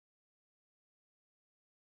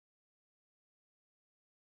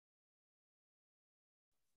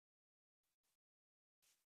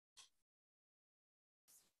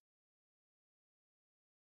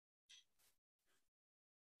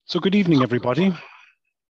So good evening, everybody.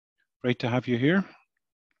 Great to have you here.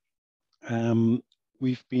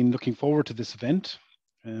 We've been looking forward to this event.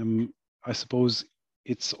 I suppose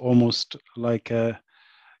it's almost like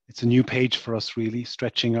it's a new page for us, really,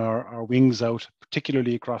 stretching our wings out,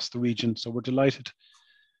 particularly across the region. So we're delighted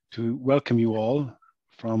to welcome you all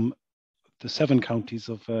from the 7 counties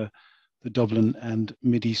of the Dublin and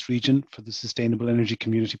Mid-East region for the Sustainable Energy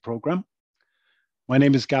Community Programme. My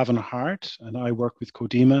name is Gavin Hart, and I work with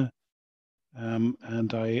Codema,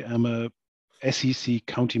 and I am a SEC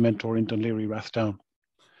County Mentor in Dún Laoghaire-Rathdown.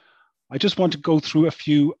 I just want to go through a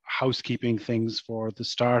few housekeeping things for the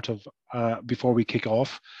start of, before we kick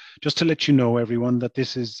off, just to let you know, everyone, that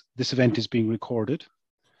this event is being recorded.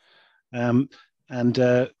 So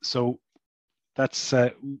that's,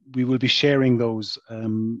 we will be sharing those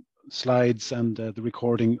slides and the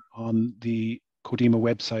recording on the Codema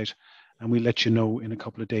website, and we'll let you know in a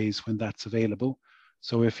couple of days when that's available.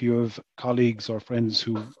 So if you have colleagues or friends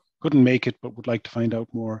who couldn't make it but would like to find out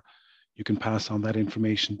more, you can pass on that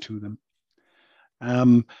information to them.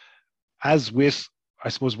 As with, I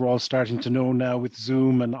suppose we're all starting to know now with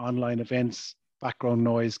Zoom and online events, background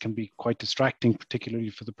noise can be quite distracting,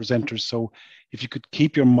 particularly for the presenters. So if you could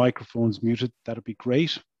keep your microphones muted, that would be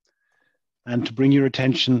great. And to bring your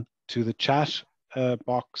attention to the chat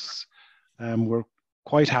box, we're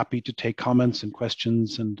quite happy to take comments and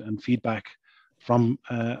questions and feedback from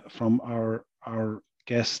our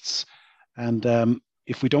guests. And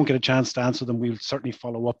if we don't get a chance to answer them, we'll certainly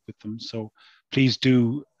follow up with them. So please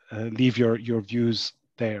do leave your views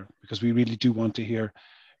there, because we really do want to hear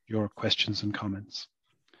your questions and comments.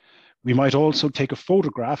 We might also take a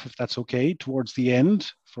photograph, if that's okay, towards the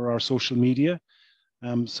end for our social media.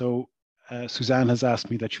 Suzanne has asked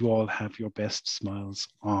me that you all have your best smiles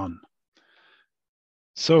on.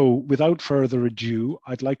 So without further ado,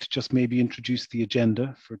 I'd like to just maybe introduce the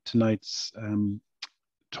agenda for tonight's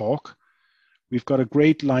talk. We've got a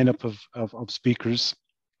great lineup of speakers.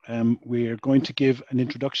 We're going to give an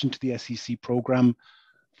introduction to the SEC program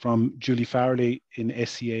from Julie Farrelly in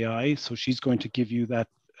SEAI. So she's going to give you that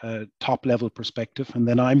top level perspective. And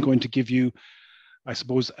then I'm going to give you, I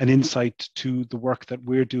suppose, an insight to the work that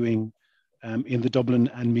we're doing in the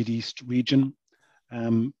Dublin and Mid-East region,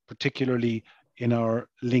 particularly in our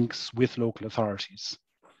links with local authorities.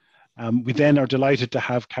 We then are delighted to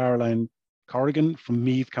have Caroline Corrigan from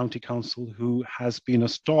Meath County Council, who has been a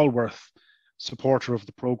stalwart supporter of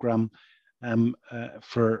the programme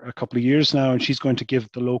for a couple of years now, and she's going to give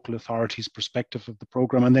the local authorities' perspective of the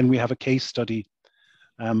programme. And then we have a case study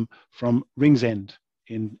from Ringsend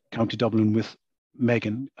in County Dublin with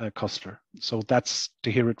Megan Custler. So that's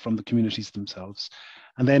to hear it from the communities themselves.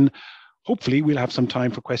 And then hopefully we'll have some time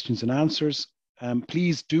for questions and answers.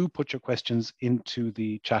 Please do put your questions into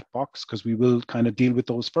the chat box, because we will kind of deal with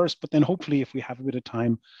those first, but then hopefully if we have a bit of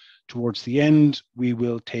time towards the end, we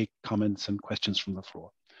will take comments and questions from the floor.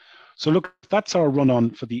 So look, that's our run on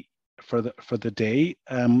for the day.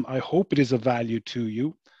 I hope it is of value to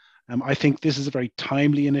you. I think this is a very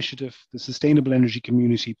timely initiative. The Sustainable Energy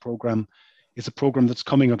Community Programme is a programme that's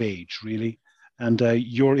coming of age, really, and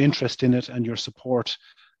your interest in it and your support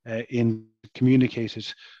in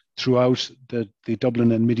communicated throughout the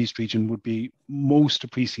Dublin and Mid-East region would be most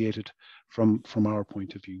appreciated from our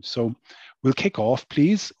point of view. So we'll kick off,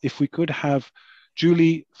 please. If we could have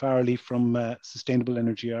Julie Farrelly from Sustainable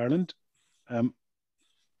Energy Ireland,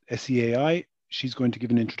 SEAI, she's going to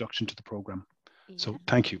give an introduction to the programme. Yeah. So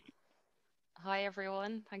thank you. Hi,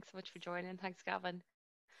 everyone. Thanks so much for joining. Thanks, Gavin.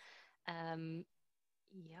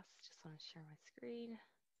 Yes, just want to share my screen.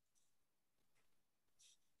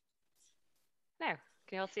 Now,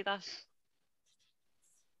 can you all see that?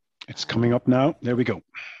 It's coming up now. There we go.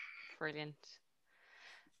 Brilliant.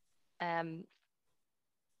 So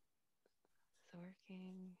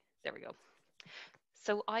working. There we go.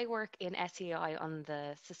 So I work in SEI on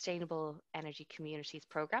the Sustainable Energy Communities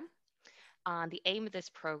Programme. And the aim of this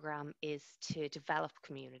programme is to develop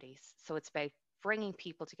communities. So it's about bringing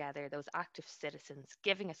people together, those active citizens,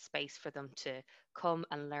 giving a space for them to come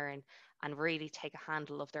and learn and really take a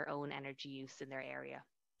handle of their own energy use in their area.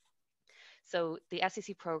 So the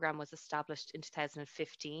SEC programme was established in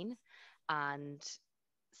 2015, and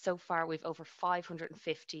so far we've over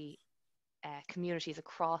 550 communities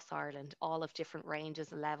across Ireland, all of different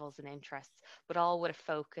ranges, levels and interests, but all with a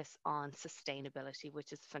focus on sustainability,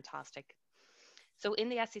 which is fantastic. So in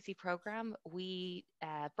the SEC programme, we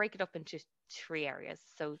break it up into 3 areas.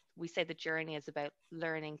 So we say the journey is about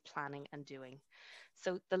learning, planning and doing.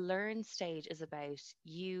 So the learn stage is about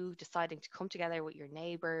you deciding to come together with your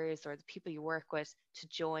neighbours or the people you work with to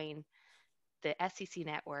join the SEC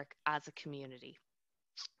network as a community.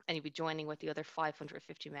 and you'll be joining with the other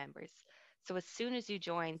 550 members. So as soon as you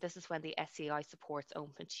join, this is when the SEI support's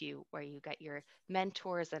open to you, where you get your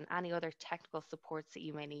mentors and any other technical supports that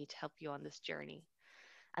you may need to help you on this journey.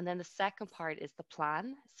 And then the second part is the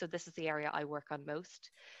plan. So this is the area I work on most.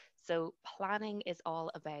 So planning is all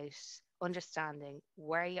about understanding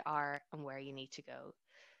where you are and where you need to go.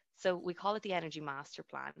 So we call it the Energy Master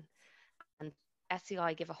Plan. And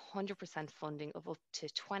SEI give 100% funding of up to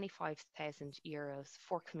 €25,000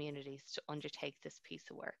 for communities to undertake this piece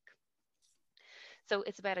of work. So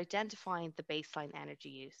it's about identifying the baseline energy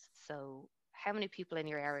use. So how many people in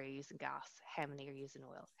your area are using gas? How many are using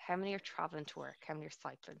oil? How many are traveling to work? How many are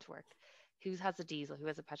cycling to work? Who has a diesel? Who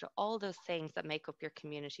has a petrol? All those things that make up your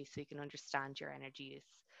community so you can understand your energy use.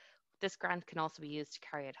 This grant can also be used to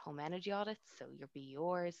carry out home energy audits, so your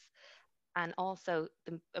BERs. And also,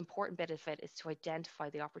 the important bit of it is to identify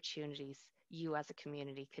the opportunities you as a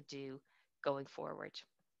community could do going forward.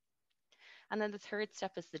 And then the third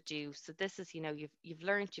step is the do. So this is, you've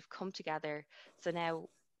learned, you've come together. So now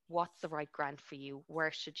what's the right grant for you?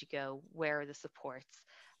 Where should you go? Where are the supports?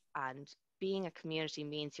 And being a community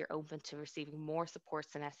means you're open to receiving more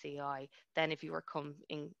supports in SEI than if you were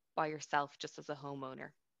coming by yourself just as a homeowner.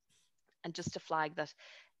 And just to flag that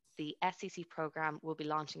the SEC program will be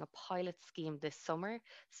launching a pilot scheme this summer,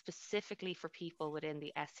 specifically for people within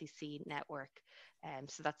the SEC network.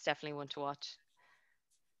 So that's definitely one to watch.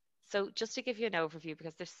 So just to give you an overview,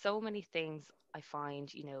 because there's so many things I find,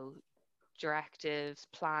 directives,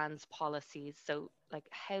 plans, policies. So like,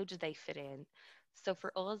 how do they fit in? So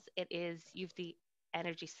for us, it is, you've the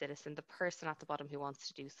energy citizen, the person at the bottom who wants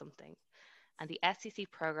to do something. And the SEC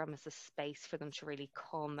program is a space for them to really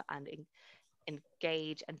come and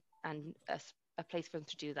engage and a place for them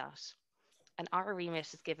to do that. And our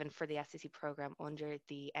remit is given for the SEC program under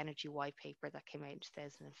the Energy White Paper that came out in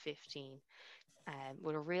 2015.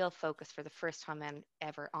 With a real focus for the first time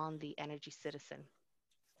ever on the energy citizen.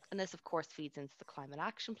 And this, of course, feeds into the Climate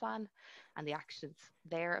Action Plan and the actions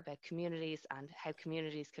there about communities and how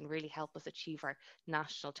communities can really help us achieve our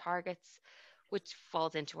national targets, which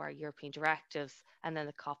falls into our European directives, and then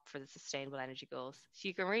the COP for the Sustainable Energy Goals. So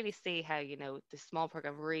you can really see how, the small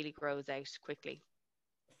program really grows out quickly.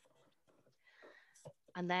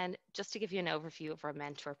 And then just to give you an overview of our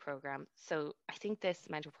mentor program. So I think this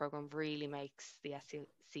mentor program really makes the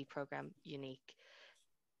SEC program unique.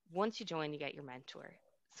 Once you join, you get your mentor.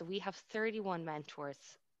 So we have 31 mentors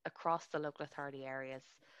across the local authority areas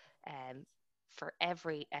for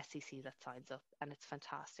every SEC that signs up. And it's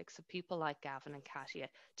fantastic. So people like Gavin and Katia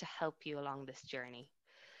to help you along this journey.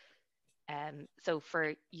 So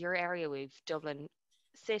for your area, we've Dublin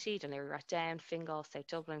City, Dunleary-Rathdown, Fingal, South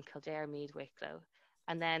Dublin, Kildare, Meath, Wicklow.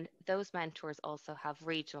 And then those mentors also have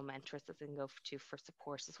regional mentors that they can go to for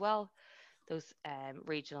support as well. Those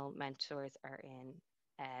regional mentors are in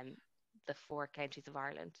the 4 counties of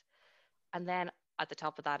Ireland. And then at the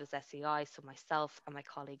top of that is SEI, so myself and my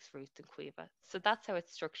colleagues Ruth and Cueva. So that's how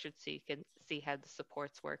it's structured, so you can see how the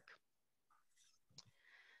supports work.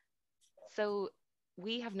 So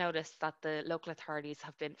we have noticed that the local authorities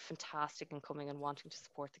have been fantastic in coming and wanting to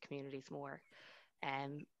support the communities more.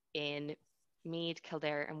 In Meath,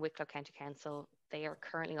 Kildare and Wicklow County Council, they are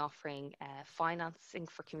currently offering financing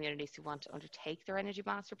for communities who want to undertake their Energy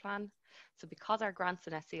Master Plan. So because our grants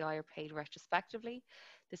in SEI are paid retrospectively,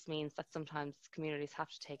 this means that sometimes communities have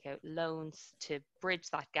to take out loans to bridge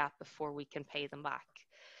that gap before we can pay them back.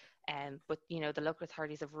 But the local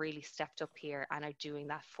authorities have really stepped up here and are doing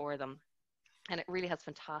that for them. And it really has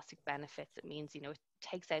fantastic benefits. It means, it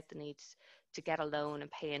takes out the need to get a loan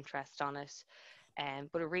and pay interest on it.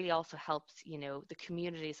 But it really also helps, the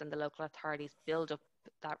communities and the local authorities build up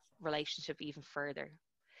that relationship even further.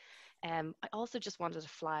 I also just wanted to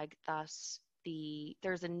flag that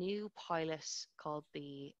there's a new pilot called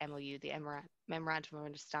the MOU, the Memorandum of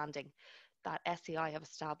Understanding, that SEI have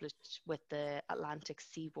established with the Atlantic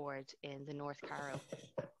Seaboard in the North Carrow.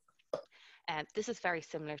 This is very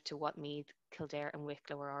similar to what Meath, Kildare and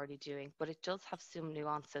Wicklow are already doing, but it does have some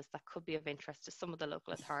nuances that could be of interest to some of the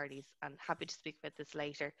local authorities, and happy to speak about this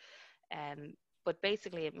later. But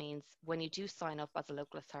basically it means when you do sign up as a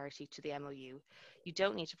local authority to the MOU, you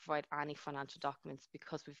don't need to provide any financial documents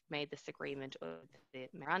because we've made this agreement with the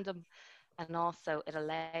memorandum, and also it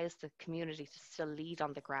allows the community to still lead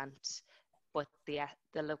on the grant, but the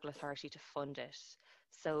local authority to fund it.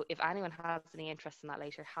 So if anyone has any interest in that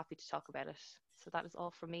later, happy to talk about it. So that is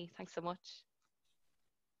all from me. Thanks so much.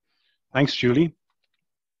 Thanks, Julie.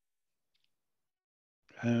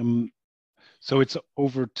 So it's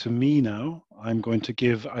over to me now. I'm going to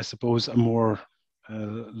give, I suppose, a more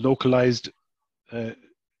localized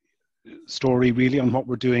story really on what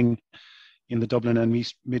we're doing in the Dublin and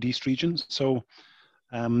Mid-East region. So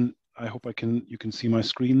I hope you can see my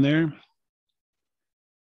screen there.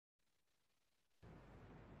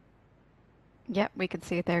 Yeah, we can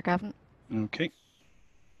see it there, Gavin. Okay.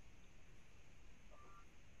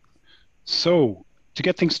 So to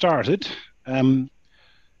get things started,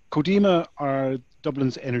 Codema are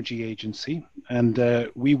Dublin's energy agency, and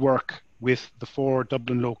we work with the 4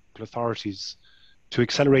 Dublin local authorities to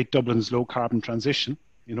accelerate Dublin's low carbon transition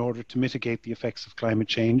in order to mitigate the effects of climate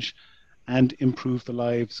change and improve the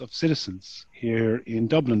lives of citizens here in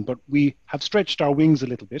Dublin. But we have stretched our wings a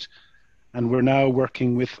little bit, and we're now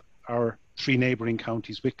working with our 3 neighbouring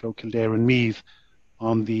counties, Wicklow, Kildare and Meath,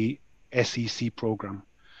 on the SEC programme.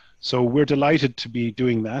 So we're delighted to be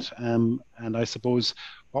doing that, and I suppose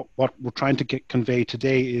what we're trying to convey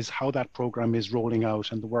today is how that programme is rolling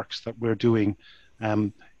out and the works that we're doing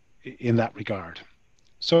in that regard.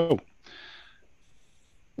 So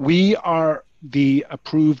we are the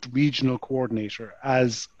approved regional coordinator,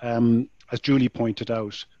 as Julie pointed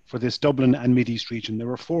out, for this Dublin and Mid-East region.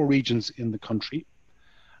 There are 4 regions in the country,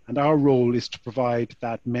 and our role is to provide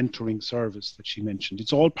that mentoring service that she mentioned.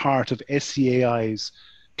 It's all part of SCAI's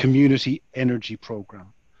community energy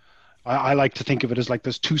program. I like to think of it as like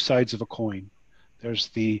there's 2 sides of a coin. There's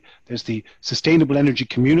the sustainable energy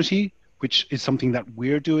community, which is something that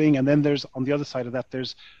we're doing, and then there's, on the other side of that,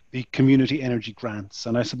 there's the community energy grants.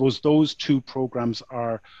 And I suppose those 2 programs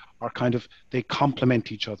are kind of, they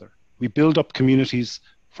complement each other. We build up communities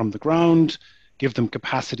from the ground, give them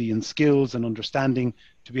capacity and skills and understanding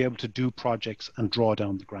to be able to do projects and draw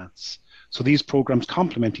down the grants. So these programs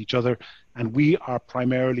complement each other, and we are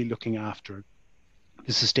primarily looking after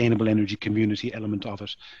the sustainable energy community element of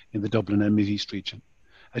it in the Dublin and Mid-East region.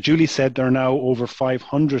 As Julie said, there are now over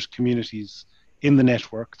 500 communities in the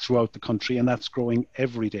network throughout the country, and that's growing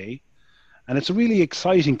every day. And it's really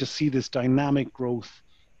exciting to see this dynamic growth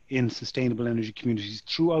in sustainable energy communities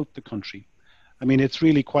throughout the country. I mean, it's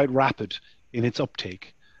really quite rapid in its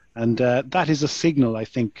uptake. And that is a signal, I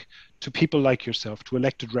think, to people like yourself, to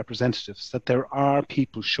elected representatives, that there are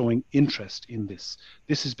people showing interest in this.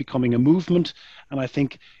 This is becoming a movement, and I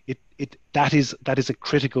think that is a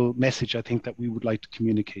critical message, I think, that we would like to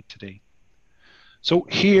communicate today. So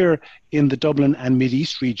here in the Dublin and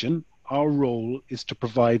Mid-East region, our role is to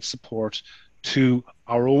provide support to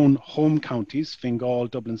our own home counties, Fingal,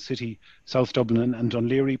 Dublin City, South Dublin and Dún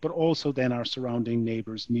Laoghaire, but also then our surrounding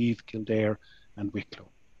neighbours, Meath, Kildare and Wicklow.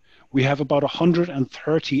 We have about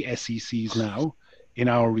 130 SECs now in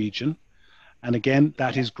our region. And again,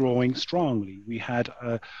 that is growing strongly. We had,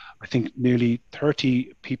 I think, nearly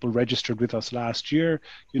 30 people registered with us last year.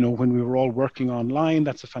 You know, when we were all working online,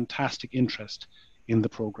 that's a fantastic interest in the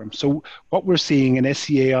program. So what we're seeing, and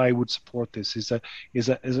SCAI would support this, is a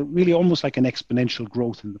really almost like an exponential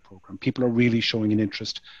growth in the program. People are really showing an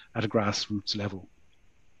interest at a grassroots level.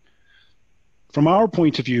 From our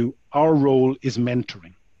point of view, our role is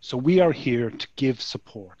mentoring. So we are here to give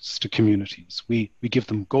supports to communities. We give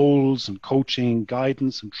them goals and coaching,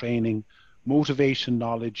 guidance and training, motivation,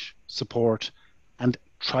 knowledge, support, and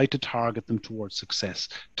try to target them towards success,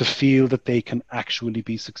 to feel that they can actually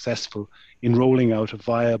be successful in rolling out a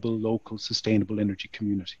viable, local, sustainable energy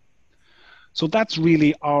community. So that's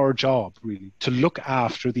really our job, really, to look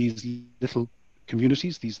after these little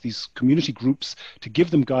communities, these community groups, to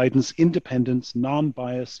give them guidance, independence,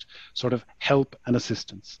 non-biased sort of help and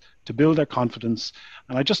assistance to build their confidence.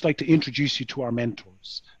 And I'd just like to introduce you to our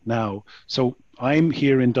mentors now. So I'm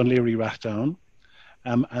here in Dún Laoghaire,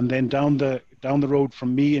 and then down the road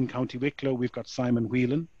from me in County Wicklow, we've got Simon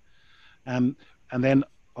Whelan. And then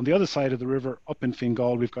on the other side of the river, up in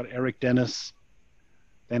Fingal, we've got Eric Dennis.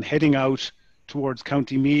 Then heading out towards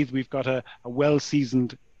County Meath, we've got a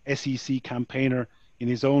well-seasoned SEC campaigner in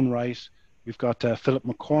his own right. We've got Philip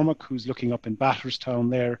McCormack, who's looking up in Batterstown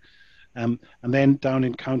there. And then down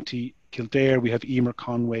in County Kildare, we have Emer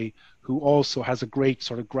Conway, who also has a great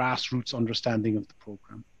sort of grassroots understanding of the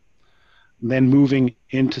programme. And then moving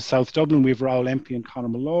into South Dublin, we have Raoul Empey and Conor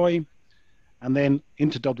Malloy. And then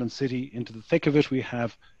into Dublin City, into the thick of it, we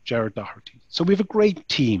have Gerard Doherty. So we have a great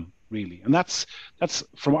team, really. And that's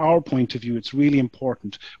from our point of view, it's really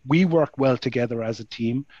important. We work well together as a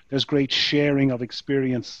team. There's great sharing of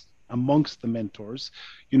experience amongst the mentors.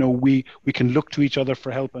 You know, we can look to each other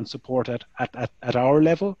for help and support at our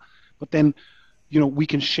level, but then, you know, we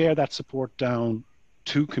can share that support down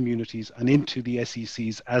to communities and into the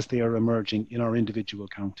SECs as they are emerging in our individual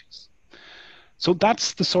counties. So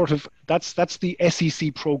that's the sort of, that's the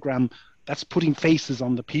SEC program that's putting faces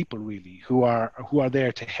on the people, really, who are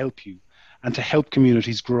there to help you and to help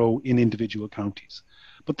communities grow in individual counties.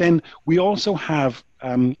 But then we also have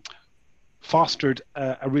fostered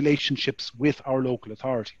relationships with our local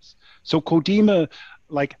authorities. So Codema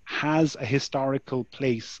has a historical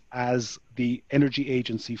place as the energy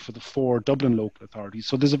agency for the 4 Dublin local authorities.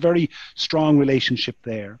 So there's a very strong relationship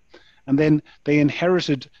there. And then they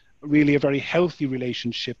inherited really a very healthy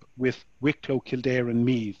relationship with Wicklow, Kildare and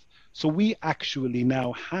Meath. So we actually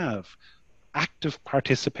now have active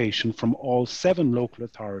participation from all 7 local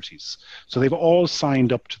authorities. So they've all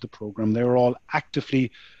signed up to the programme. They're all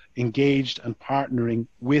actively engaged and partnering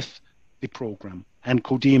with the programme, and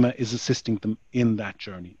Codema is assisting them in that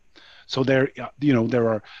journey. So there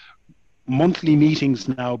are monthly meetings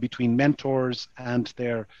now between mentors and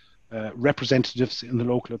their representatives in the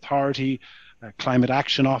local authority, climate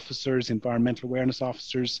action officers, environmental awareness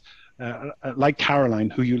officers, like Caroline,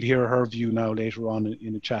 who you'll hear her view now later on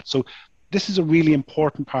in the chat. So this is a really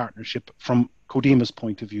important partnership from Codema's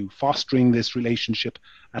point of view, fostering this relationship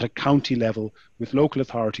at a county level with local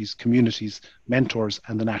authorities, communities, mentors,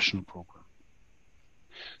 and the national programme.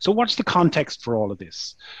 So what's the context for all of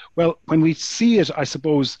this? Well, when we see it, I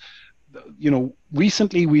suppose,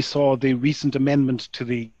 recently we saw the recent amendment to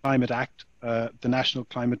the Climate Act, the National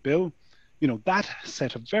Climate Bill. That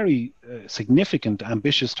set a very significant,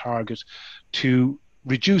 ambitious target to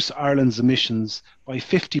reduce Ireland's emissions by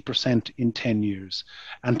 50% in 10 years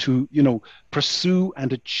and to, pursue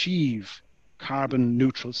and achieve carbon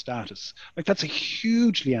neutral status. That's a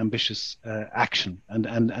hugely ambitious action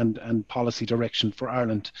and policy direction for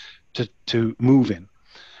Ireland to move in.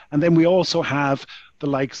 And then we also have the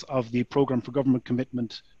likes of the Programme for Government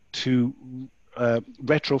Commitment to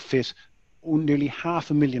retrofit nearly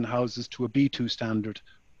 500,000 houses to a B2 standard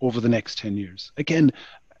over the next 10 years. Again,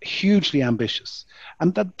 hugely ambitious.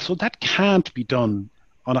 And that can't be done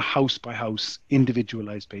on a house-by-house,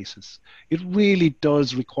 individualized basis. It really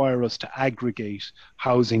does require us to aggregate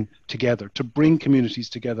housing together, to bring communities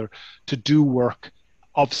together, to do work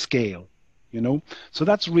of scale, So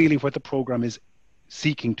that's really what the programme is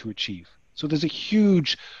seeking to achieve. So there's a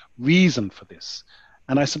huge reason for this.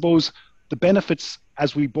 And I suppose the benefits,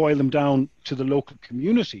 as we boil them down to the local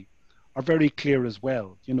community, are very clear as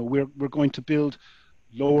well. We're going to build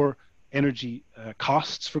lower energy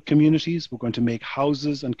costs for communities. We're going to make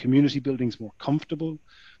houses and community buildings more comfortable.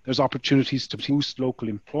 There's opportunities to boost local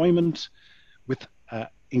employment with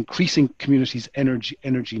increasing communities'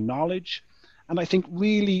 energy knowledge. And I think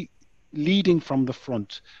really leading from the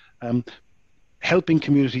front, helping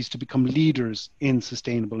communities to become leaders in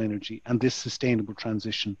sustainable energy and this sustainable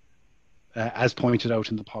transition, as pointed out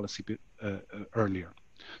in the policy bit, earlier.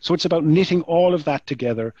 So it's about knitting all of that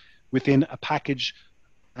together within a package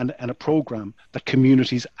and a program that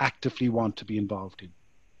communities actively want to be involved in.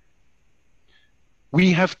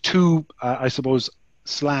 We have 2, I suppose,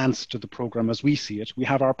 slants to the program as we see it. We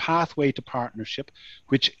have our pathway to partnership,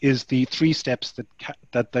 which is the 3 steps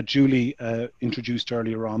that Julie introduced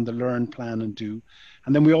earlier on, the learn, plan and do.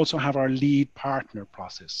 And then we also have our lead partner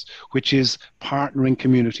process, which is partnering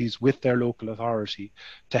communities with their local authority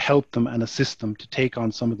to help them and assist them to take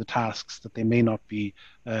on some of the tasks that they may not be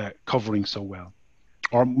covering so well,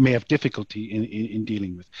 or may have difficulty in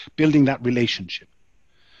dealing with, building that relationship.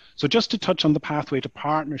 So just to touch on the pathway to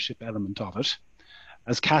partnership element of it,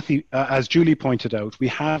 as Julie pointed out, we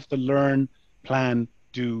have the Learn, Plan,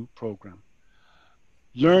 Do program.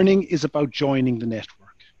 Learning is about joining the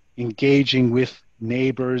network, engaging with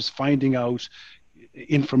neighbours, finding out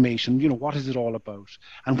information, what is it all about?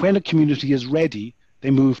 And when a community is ready,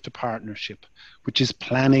 they move to partnership, which is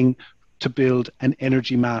planning to build an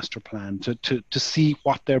energy master plan, to see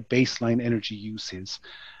what their baseline energy use is.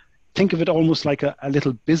 Think of it almost like a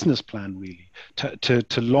little business plan, really,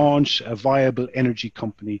 to launch a viable energy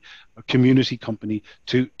company, a community company,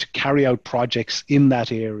 to carry out projects in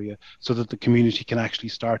that area so that the community can actually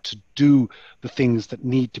start to do the things that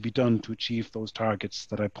need to be done to achieve those targets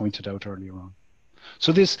that I pointed out earlier on.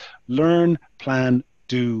 So this learn, plan,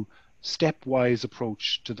 do, stepwise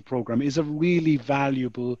approach to the program is a really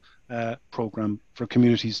valuable program for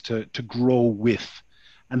communities to grow with.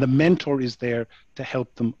 And the mentor is there to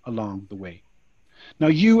help them along the way. Now,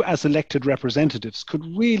 you as elected representatives could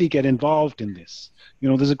really get involved in this.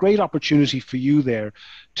 There's a great opportunity for you there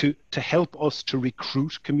to help us to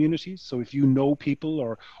recruit communities. So if you know people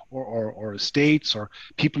or estates or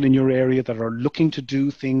people in your area that are looking to do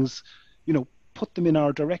things, put them in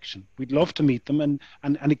our direction. We'd love to meet them,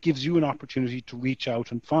 and it gives you an opportunity to reach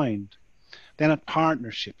out and find. Then at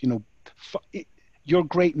partnership, you're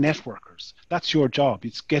great networkers. That's your job.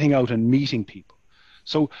 It's getting out and meeting people.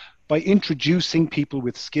 So by introducing people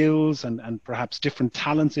with skills and perhaps different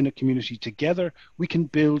talents in a community together, we can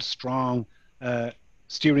build strong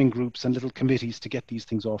steering groups and little committees to get these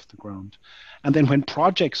things off the ground. And then when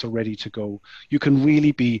projects are ready to go, you can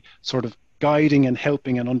really be sort of guiding and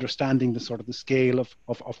helping and understanding the sort of the scale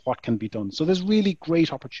of what can be done. So there's really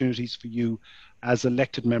great opportunities for you as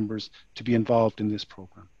elected members to be involved in this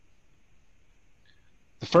program.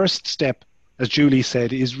 The first step, as Julie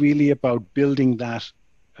said, is really about building that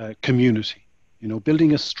community,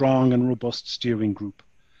 building a strong and robust steering group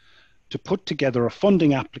to put together a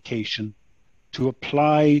funding application to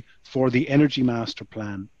apply for the Energy Master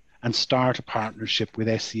Plan and start a partnership with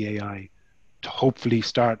SEAI to hopefully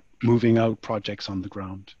start moving out projects on the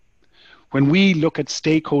ground. When we look at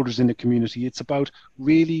stakeholders in a community, it's about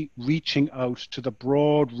really reaching out to the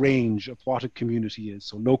broad range of what a community is.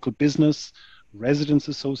 So local business, residents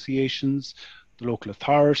associations, the local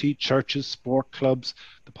authority, churches, sport clubs,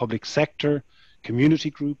 the public sector, community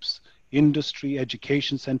groups, industry,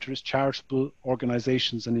 education centres, charitable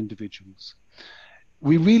organisations and individuals.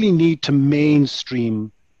 We really need to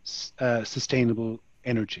mainstream sustainable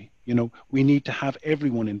energy. We need to have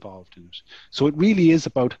everyone involved in it. So it really is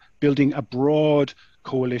about building a broad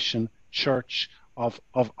coalition church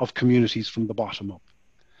of communities from the bottom up.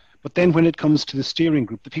 But then when it comes to the steering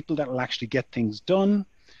group, the people that will actually get things done,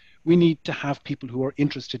 we need to have people who are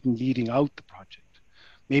interested in leading out the project.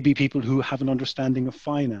 Maybe people who have an understanding of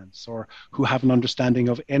finance or who have an understanding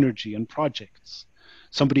of energy and projects.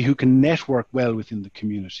 Somebody who can network well within the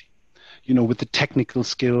community, with the technical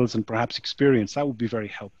skills and perhaps experience. That would be very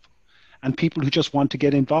helpful. And people who just want to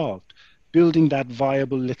get involved, building that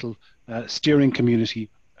viable little steering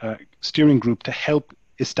group to help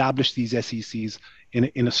establish these SECs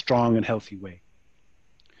in a strong and healthy way.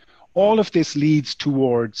 All of this leads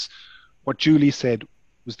towards what Julie said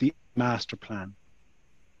was the master plan.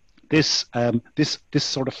 This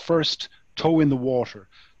sort of first toe in the water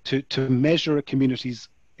to measure a community's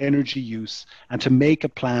energy use and to make a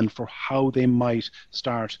plan for how they might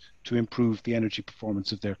start to improve the energy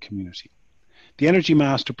performance of their community. The Energy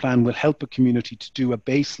Master Plan will help a community to do a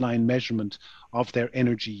baseline measurement of their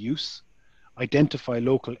energy use, identify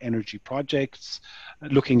local energy projects,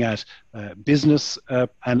 looking at business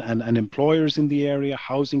and employers in the area,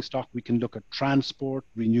 housing stock. We can look at transport,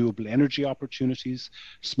 renewable energy opportunities,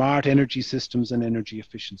 smart energy systems and energy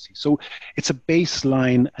efficiency. So it's a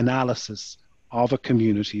baseline analysis of a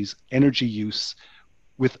community's energy use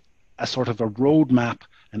with a sort of a roadmap,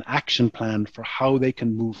 an action plan for how they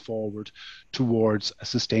can move forward towards a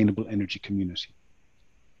sustainable energy community.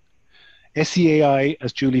 SEAI,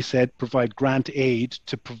 as Julie said, provide grant aid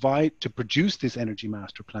to produce this Energy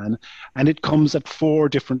Master Plan, and it comes at 4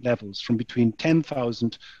 different levels, from between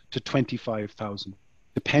 10,000 to 25,000,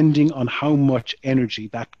 depending on how much energy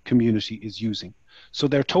that community is using. So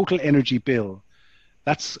their total energy bill,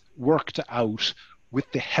 that's worked out with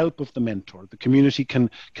the help of the mentor. The community can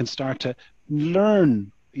start to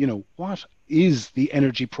learn, what is the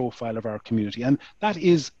energy profile of our community, and that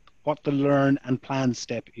is what the learn and plan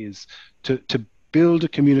step is, to build a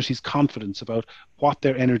community's confidence about what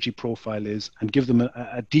their energy profile is and give them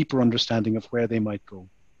a deeper understanding of where they might go.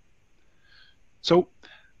 So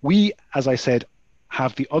we, as I said,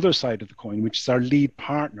 have the other side of the coin, which is our lead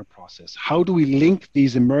partner process. How do we link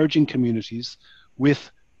these emerging communities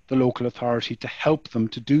with the local authority to help them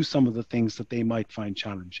to do some of the things that they might find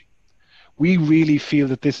challenging? We really feel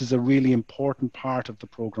that this is a really important part of the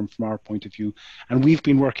programme from our point of view, and we've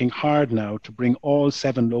been working hard now to bring all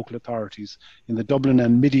 7 local authorities in the Dublin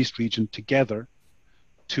and Mid-East region together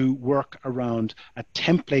to work around a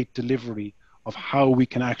template delivery of how we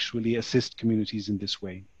can actually assist communities in this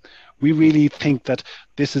way. We really think that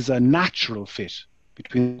this is a natural fit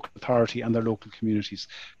between the local authority and their local communities,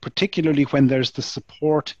 particularly when there's the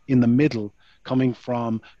support in the middle coming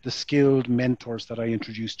from the skilled mentors that I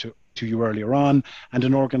introduced to you earlier on, and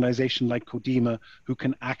an organisation like Codima who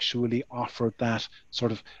can actually offer that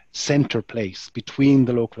sort of centre place between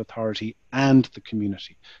the local authority and the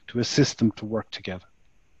community to assist them to work together.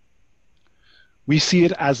 We see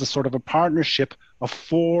it as a sort of a partnership of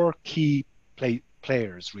 4 key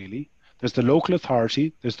players, really. There's the local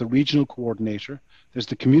authority, there's the regional coordinator, there's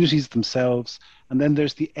the communities themselves, and then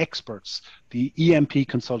there's the experts, the EMP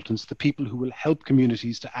consultants, the people who will help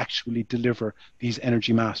communities to actually deliver these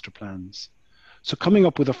energy master plans. So coming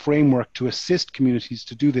up with a framework to assist communities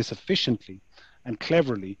to do this efficiently and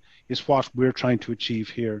cleverly is what we're trying to achieve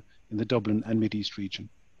here in the Dublin and Mid-East region.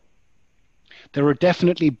 There are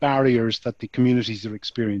definitely barriers that the communities are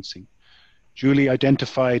experiencing. Julie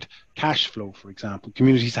identified cash flow, for example,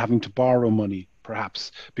 communities having to borrow money,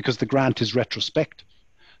 perhaps, because the grant is retrospective.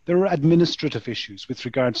 There are administrative issues with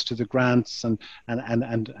regards to the grants and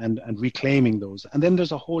reclaiming those. And then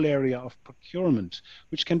there's a whole area of procurement,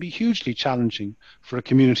 which can be hugely challenging for a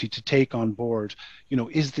community to take on board. You know,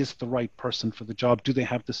 is this the right person for the job? Do they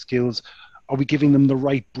have the skills? Are we giving them the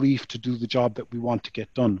right brief to do the job that we want to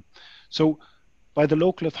get done? So by the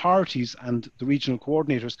local authorities and the regional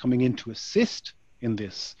coordinators coming in to assist in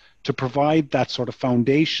this, to provide that sort of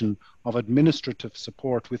foundation of administrative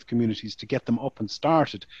support with communities to get them up and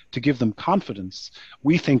started, to give them confidence,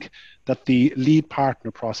 we think that the lead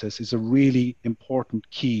partner process is a really important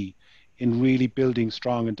key in really building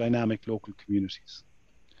strong and dynamic local communities.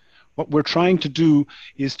 What we're trying to do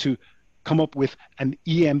is to come up with an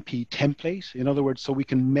EMP template, in other words, so we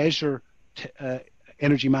can measure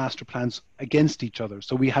energy master plans against each other.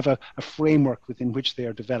 So we have a framework within which they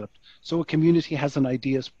are developed. So a community has an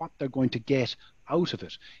idea as what they're going to get out of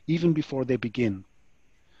it, even before they begin.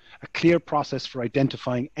 A clear process for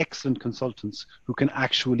identifying excellent consultants who can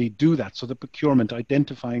actually do that. So the procurement,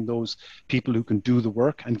 identifying those people who can do the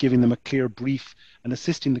work and giving them a clear brief and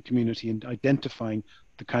assisting the community in identifying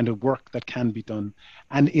the kind of work that can be done,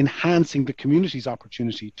 and enhancing the community's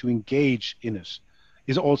opportunity to engage in it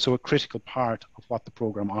is also a critical part of what the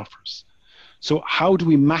program offers. So how do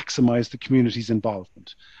we maximize the community's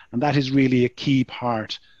involvement? And that is really a key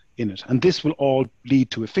part in it. And this will all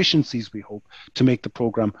lead to efficiencies, we hope, to make the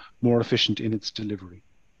program more efficient in its delivery.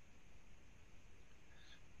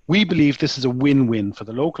 We believe this is a win-win for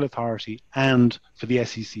the local authority and for the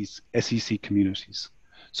SEC communities.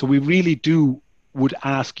 So we really would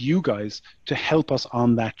ask you guys to help us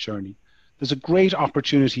on that journey. There's a great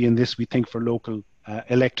opportunity in this, we think, for local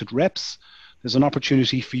elected reps. There's an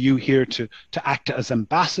opportunity for you here to act as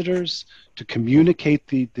ambassadors, to communicate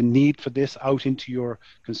the need for this out into your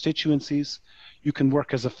constituencies. You can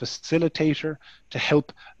work as a facilitator to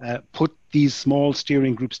help put these small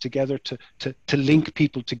steering groups together, to link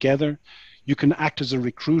people together. You can act as a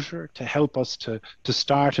recruiter to help us to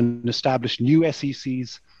start and establish new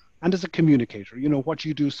SECs, and as a communicator, you know, what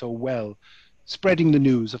you do so well, spreading the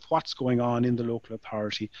news of what's going on in the local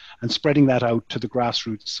authority and spreading that out to the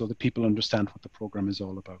grassroots so that people understand what the program is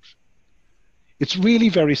all about. It's really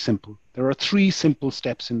very simple. There are 3 simple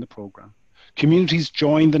steps in the program. Communities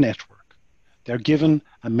join the network. They're given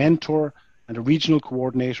a mentor and a regional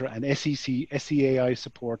coordinator and SEAI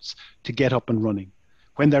supports to get up and running.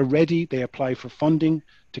 When they're ready, they apply for funding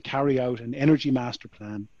to carry out an energy master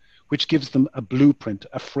plan, which gives them a blueprint,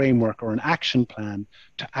 a framework, or an action plan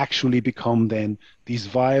to actually become then these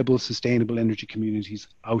viable, sustainable energy communities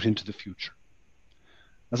out into the future.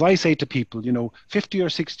 As I say to people, you know, 50 or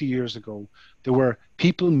 60 years ago, there were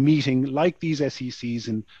people meeting like these SECs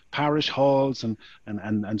in parish halls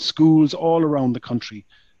and schools all around the country,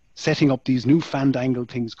 setting up these new fandangled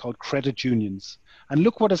things called credit unions. And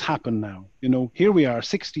look what has happened now. You know, here we are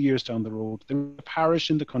 60 years down the road, there's a parish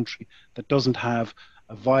in the country that doesn't have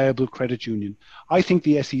a viable credit union. I think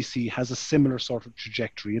the SEC has a similar sort of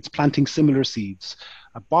trajectory. It's planting similar seeds,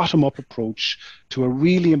 a bottom-up approach to a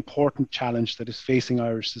really important challenge that is facing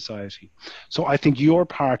Irish society. So I think your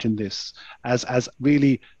part in this, as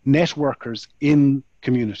really networkers in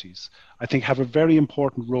communities, I think have a very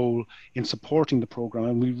important role in supporting the program,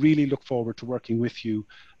 and we really look forward to working with you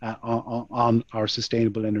on our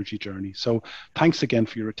sustainable energy journey. So thanks again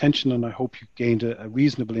for your attention, and I hope you gained a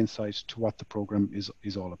reasonable insight to what the program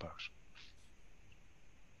is all about.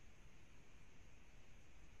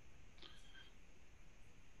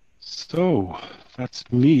 So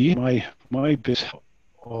that's me, my bit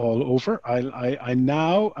all over. I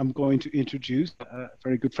now am going to introduce a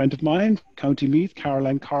very good friend of mine, County Meath,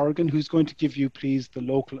 Caroline Corrigan, who's going to give you, please, the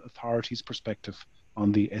local authorities' perspective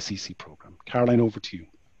on the SEC program. Caroline, over to you.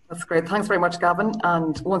 That's great. Thanks very much, Gavin.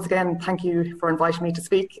 And once again, thank you for inviting me to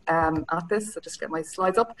speak at this. So just get my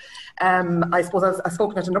slides up. I suppose I've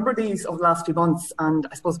spoken at a number of these over the last few months, and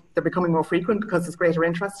I suppose they're becoming more frequent because there's greater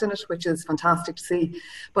interest in it, which is fantastic to see.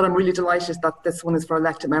 But I'm really delighted that this one is for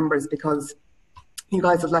elected members, because you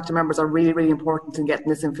guys as elected members are really, really important in getting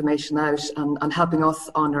this information out and helping us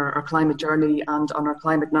on our climate journey and on our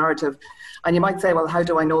climate narrative. And you might say, well, how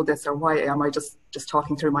do I know this, or why am I just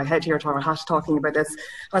talking through my head here, or a hat talking about this?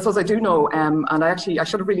 I suppose I do know, and I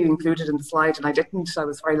should have really included in the slide, and I didn't. I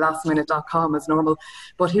was very lastminute.com as normal.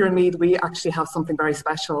 But here in Meath, we actually have something very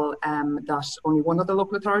special that only one other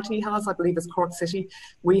local authority has, I believe is Cork City.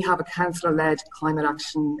 We have a councillor-led climate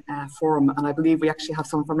action forum, and I believe we actually have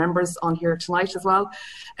some of our members on here tonight as well.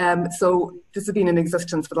 So this has been in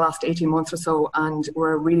existence for the last 18 months or so, and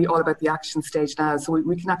we're really all about the action stage now. So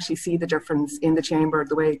we can actually see the difference in the chamber,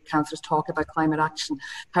 the way councillors talk about climate action,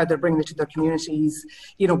 how they're bringing it to their communities,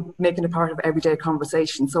 you know, making it part of everyday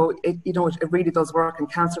conversation. So it, you know, it really does work,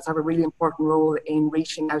 and councillors have a really important role in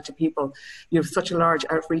reaching out to people. You have such a large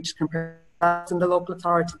outreach compared in the local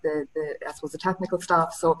authority, I suppose the technical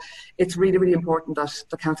staff. So it's really, really important that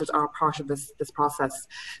the councillors are part of this process.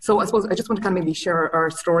 So I suppose I just want to kind of maybe share our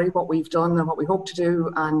story, what we've done and what we hope to do,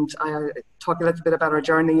 and talk a little bit about our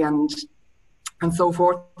journey and so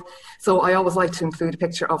forth. So I always like to include a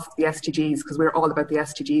picture of the SDGs, because we're all about the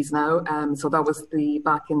SDGs now. So that was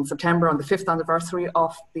back in September, on the 5th anniversary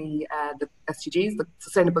of the SDGs, the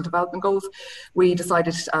Sustainable Development Goals. We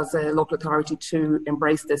decided as a local authority to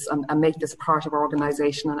embrace this and make this part of our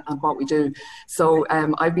organisation and what we do. So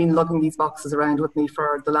I've been lugging these boxes around with me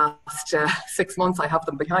for the last 6 months. I have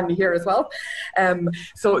them behind me here as well.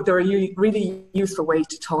 So they're a really useful way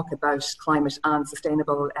to talk about climate and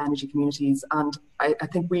sustainable energy communities. And I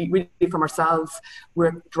think we really, from ourselves,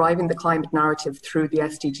 we're driving the climate narrative through the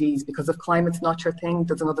SDGs, because if climate's not your thing,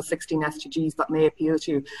 there's another 16 SDGs that may appeal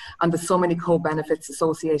to you. And there's so many co-benefits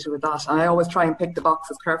associated with that. And I always try and pick the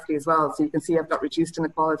boxes carefully as well. So you can see I've got reduced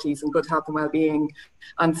inequalities and good health and well-being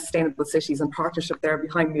and sustainable cities and partnership there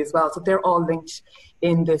behind me as well. So they're all linked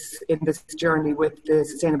in this journey with the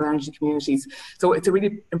sustainable energy communities. So it's a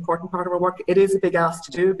really important part of our work. It is a big ask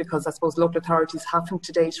to do, because I suppose local authorities haven't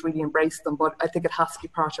to date really embraced them, but I think it has to be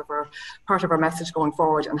part of our message going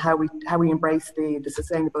forward, and how we embrace the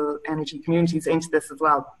sustainable energy communities into this as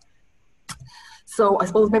well. So I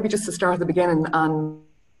suppose maybe just to start at the beginning, and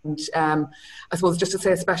I suppose just to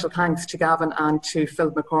say a special thanks to Gavin and to Phil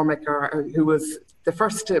McCormick, who was the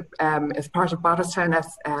first as part of Batterstown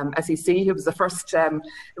SEC, who was the first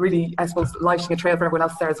really, I suppose, lighting a trail for everyone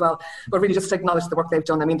else there as well. But really just to acknowledge the work they've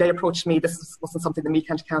done. I mean, they approached me, this wasn't something the Meath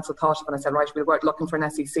County Council thought of, and I said, right, we'll go out looking for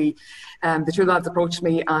an SEC. The two lads approached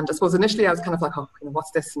me, and I suppose initially I was kind of like, oh, you know,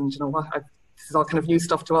 what's this? And you know what, this is all kind of new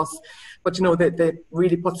stuff to us. But you know, they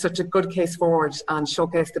really put such a good case forward and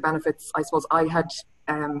showcased the benefits. I suppose I had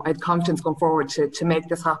confidence going forward to make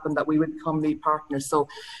this happen, that we would become lead partners. So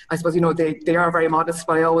I suppose, you know, they are very modest,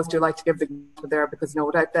 but I always do like to give the there, because, you know,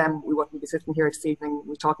 without them we wouldn't be sitting here this evening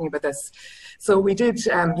we're talking about this. So we did,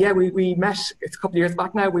 we met, it's a couple of years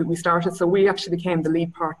back now, we started. So we actually became the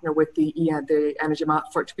lead partner with the energy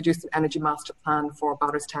to produce the energy master plan for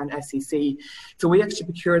Batterstown SEC. So we actually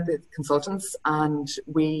procured the consultants, and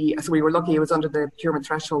we were lucky, it was under the procurement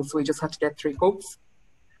threshold, so we just had to get 3 quotes.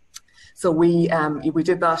 So we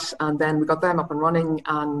did that, and then we got them up and running,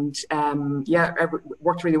 and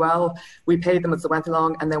worked really well. We paid them as they went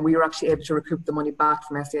along, and then we were actually able to recoup the money back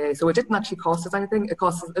from SEA. So it didn't actually cost us anything. It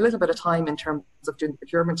cost us a little bit of time in terms of doing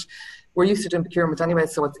procurement. We're used to doing procurement anyway,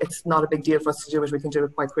 so it's not a big deal for us to do it. We can do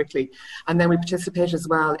it quite quickly. And then we participate as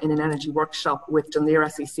well in an energy workshop with Dunleer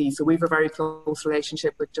SEC. So we have a very close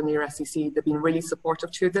relationship with Dunleer SEC. They've been really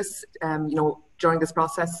supportive to this, you know, during this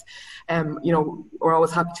process. You know, we're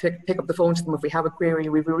always happy to pick up the phone to them if we have a query.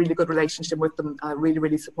 We have a really good relationship with them, really,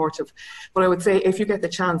 really supportive. But I would say, if you get the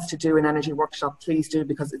chance to do an energy workshop, please do,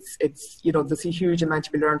 because it's you know, there's a huge amount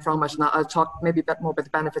to be learned from it, and I'll talk maybe a bit more about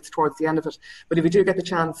the benefits towards the end of it. But if you do get the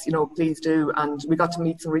chance, you know, please do. And we got to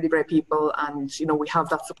meet some really great people, and you know, we have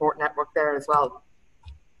that support network there as well.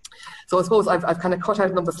 So I suppose I've kind of cut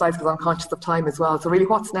out a number of slides because I'm conscious of time as well. So really,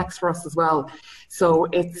 what's next for us as well? So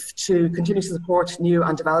it's to continue to support new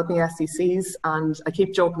and developing SECs. And I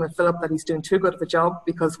keep joking with Philip that he's doing too good of a job,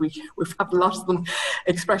 because we've had a lot of them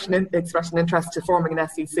expressing interest to forming an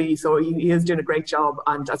SEC. So he is doing a great job.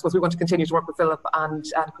 And I suppose we want to continue to work with Philip and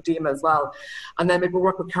Kodima as well. And then maybe we'll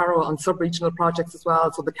work with Caro on sub-regional projects as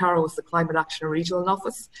well. So the Caro is the Climate Action Regional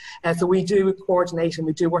Office. So we do coordinate and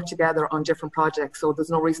we do work together on different projects. So there's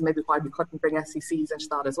no reason maybe why we couldn't bring SECs into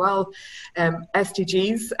that as well.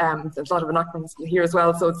 SDGs, there's a lot of acronyms here as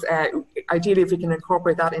well. So it's ideally, if we can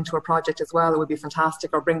incorporate that into a project as well, it would be fantastic,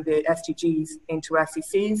 or bring the SDGs into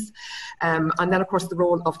SECs. And then of course the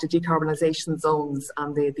role of the decarbonisation zones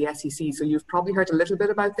and the SEC. So you've probably heard a little bit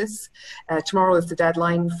about this. Tomorrow is the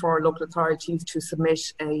deadline for local authorities to submit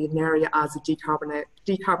an area as a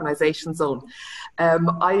decarbonisation zone.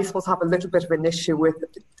 I suppose have a little bit of an issue with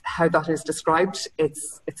how that is described.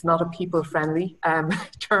 It's not a people-friendly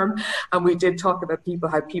term, and we did talk about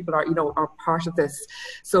how people are, you know, are part of this.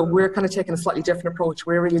 So we're kind of taking a slightly different approach.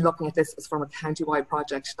 We're really looking at this as from a county-wide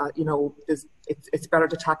project, that, you know, it's better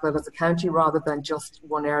to tackle it as a county rather than just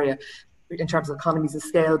one area. in terms of economies of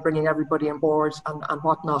scale, bringing everybody on board and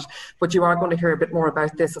whatnot. But you are going to hear a bit more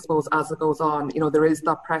about this, I suppose, as it goes on. There is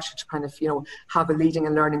that pressure to kind of, have a leading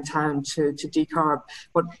and learning town to decarb.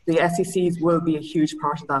 But the SECs will be a huge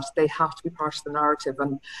part of that. They have to be part of the narrative.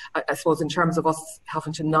 And I suppose in terms of us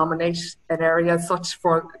having to nominate an area as such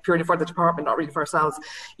purely for the department, not really for ourselves,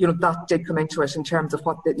 that did come into it in terms of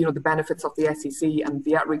what the benefits of the SEC and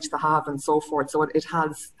the outreach they have and so forth. So it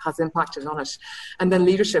has impacted on it. And then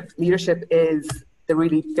leadership is the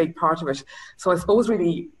really big part of it. So I suppose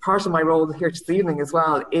really part of my role here this evening as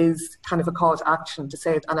well is kind of a call to action to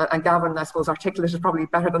say it. And Gavin, I suppose, articulated probably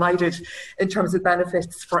better than I did in terms of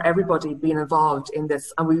benefits for everybody being involved in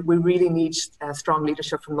this. And we really need strong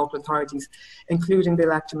leadership from local authorities, including the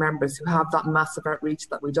elected members who have that massive outreach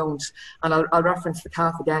that we don't. And I'll reference the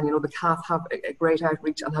CAF again. The CAF have a great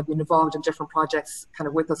outreach and have been involved in different projects kind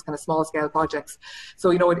of with us, kind of small scale projects.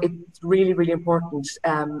 So, it's really, really important,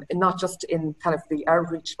 not just in kind of the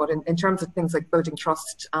outreach, but in terms of things like building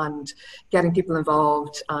trust and getting people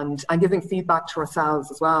involved and giving feedback to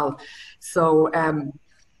ourselves as well. So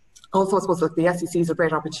also, I suppose that the SECs are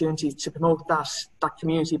great opportunities to promote that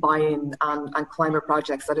community buy-in and climate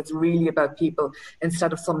projects, that it's really about people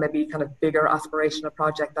instead of some maybe kind of bigger aspirational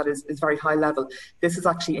project that is very high level. This is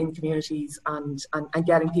actually in communities and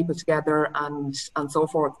getting people together and so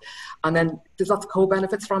forth. And then there's lots of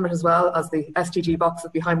co-benefits from it as well, as the SDG boxes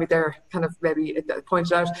behind me there kind of maybe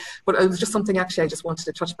pointed out. But it was just something actually I just wanted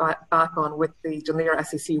to touch back on with the Dunleer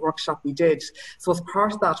SEC workshop we did. So as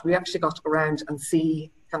part of that, we actually got to go around and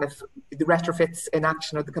see kind of the retrofits in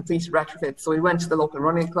action, or the completed retrofits. So we went to the local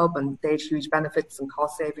running club and they had huge benefits and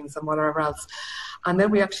cost savings and whatever else. And then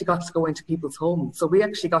we actually got to go into people's homes. So we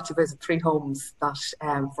actually got to visit 3 homes that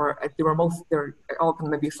they're all kind of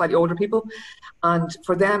maybe slightly older people. And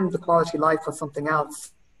for them, the quality of life was something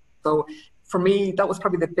else. So for me, that was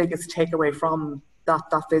probably the biggest takeaway from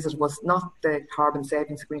that visit, was not the carbon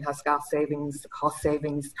savings, greenhouse gas savings, the cost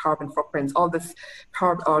savings, carbon footprints, all this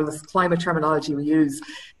climate terminology we use.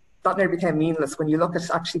 That nearly became meaningless when you look at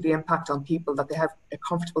actually the impact on people, that they have a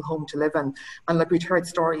comfortable home to live in. And like we'd heard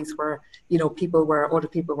stories where, older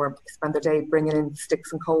people were spend their day bringing in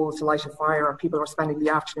sticks and coals to light a fire, or people were spending the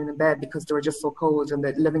afternoon in bed because they were just so cold and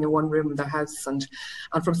they're living in one room in their house. And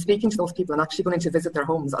from speaking to those people and actually going to visit their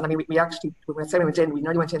homes, and I mean, we actually, when we went in, we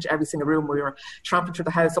nearly went into every single room. We were tramping through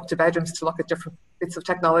the house up to bedrooms to look at different bits of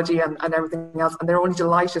technology and everything else. And they're only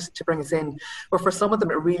delighted to bring us in. But for some of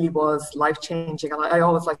them, it really was life-changing. And I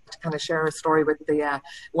always like to kind of share a story with the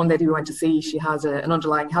one lady we went to see. She has an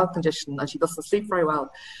underlying health condition and she doesn't sleep very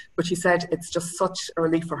well, but she said it's just such a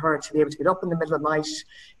relief for her to be able to get up in the middle of the night,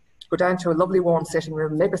 go down to a lovely warm sitting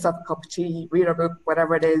room, make herself a cup of tea, read her book,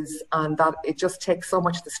 whatever it is, and that it just takes so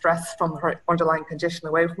much of the stress from her underlying condition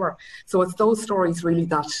away from her. So it's those stories really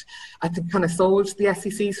that I think kind of sold the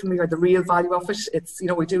SECs for me, or the real value of it. It's,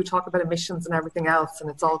 we do talk about emissions and everything else, and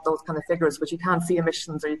it's all those kind of figures, but you can't see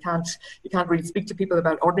emissions, or you can't really speak to people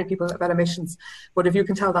ordinary people about emissions. But if you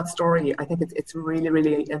can tell that story, I think it's really,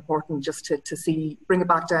 really important just to see, bring it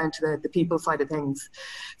back down to the people side of things.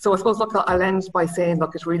 So I suppose, look, I'll end by saying,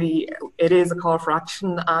 look, it is a call for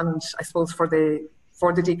action, and I suppose for the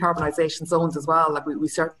decarbonisation zones as well, like we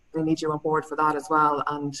certainly need you on board for that as well.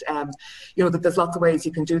 And that there's lots of ways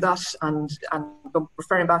you can do that. And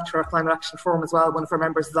referring back to our Climate Action Forum as well, one of our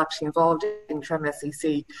members is actually involved in Trim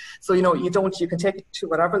SEC. So you can take it to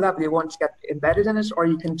whatever level you want to get embedded in it, or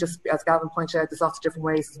you can just, as Gavin pointed out, there's lots of different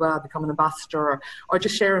ways as well, become an ambassador, or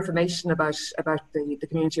just share information about the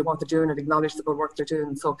community and what they're doing, and acknowledge the good work they're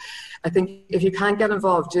doing. So I think if you can get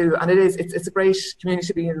involved, do. And it's a great community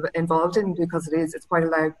to be involved in, because it's quite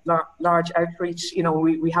a large outreach.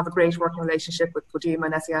 We have a great working relationship with CODEMA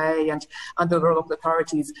and SEIA and the local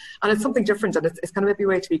authorities, and it's something different, and it's kind of maybe a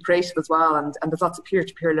way to be creative as well, and there's lots of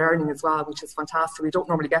peer-to-peer learning as well, which is fantastic. We don't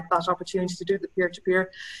normally get that opportunity to do the peer-to-peer,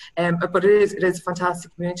 but it is a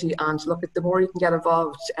fantastic community, and look, the more you can get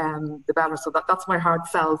involved, the better. So that's my hard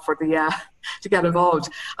sell for the to get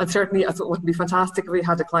involved. And certainly it would be fantastic if we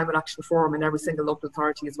had a Climate Action Forum in every single local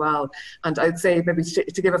authority as well. And I'd say maybe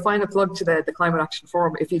to give a final plug to the Climate Action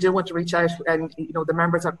Forum, if you do want to reach out, and the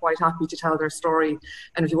members are quite happy to tell their story,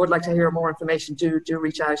 and if you would like to hear more information, do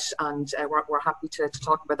reach out, and we're happy to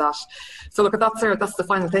talk about that. So look, that's the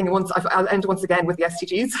final thing. I'll end once again with the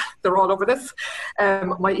SDGs. They're all over this.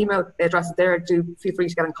 My email address is there. Do feel free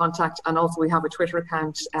to get in contact, and also we have a Twitter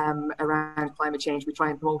account around climate change. We try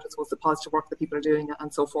and promote, I suppose, the positive work that people are doing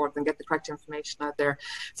and so forth, and get the correct information out there.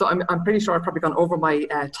 So I'm pretty sure I've probably gone over my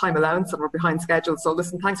time allowance, and we're behind schedule. So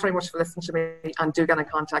listen, thanks very much for listening to me, and do get in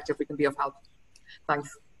contact if we can be of help.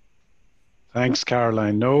 Thanks. Thanks,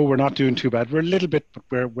 Caroline. No, we're not doing too bad. We're a little bit, but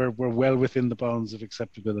we're well within the bounds of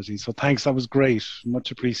acceptability. So thanks, that was great.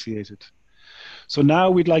 Much appreciated. So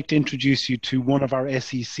now we'd like to introduce you to one of our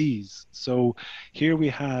SECs. So here we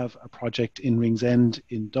have a project in Ringsend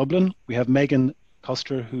in Dublin. We have Megan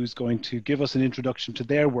Custer, who's going to give us an introduction to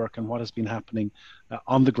their work and what has been happening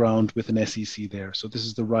on the ground with an SEC there. So this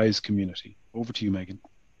is the RISE community. Over to you, Megan.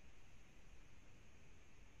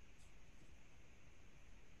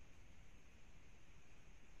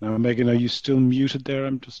 Now, Megan, are you still muted there?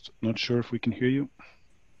 I'm just not sure if we can hear you.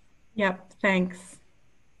 Yep, thanks.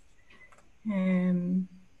 So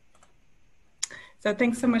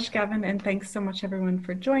thanks so much, Gavin, and thanks so much, everyone,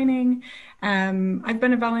 for joining. I've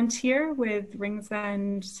been a volunteer with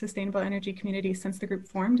Ringsend Sustainable Energy Community since the group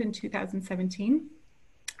formed in 2017.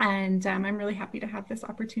 And I'm really happy to have this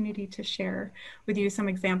opportunity to share with you some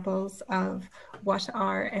examples of what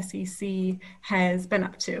our SEC has been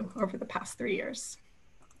up to over the past 3 years.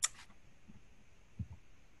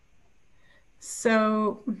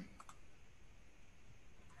 So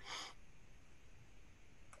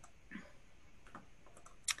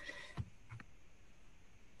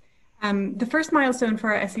the first milestone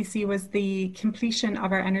for our SEC was the completion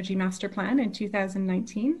of our Energy Master Plan in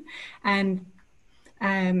 2019. And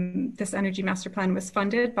this Energy Master Plan was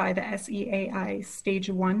funded by the SEAI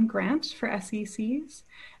Stage 1 grant for SECs.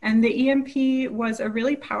 And the EMP was a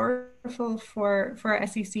really powerful for our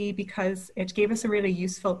SEC because it gave us a really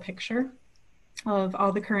useful picture of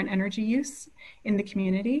all the current energy use in the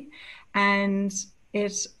community. And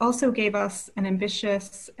it also gave us an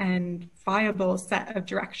ambitious and viable set of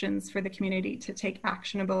directions for the community to take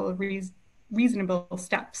actionable, reasonable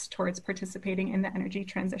steps towards participating in the energy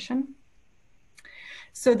transition.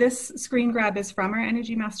 So this screen grab is from our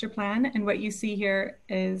Energy Master Plan, and what you see here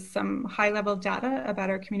is some high-level data about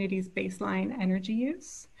our community's baseline energy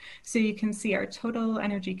use. So you can see our total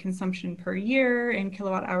energy consumption per year in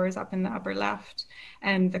kilowatt hours up in the upper left,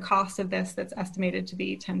 and the cost of this that's estimated to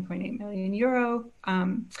be 10.8 million euro.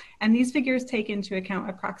 And these figures take into account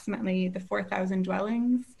approximately the 4,000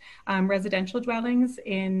 dwellings, residential dwellings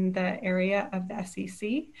in the area of the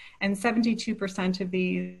SEC, and 72% of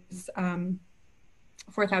these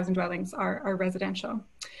 4,000 dwellings are residential.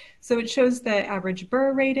 So it shows the average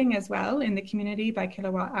BRR rating as well in the community by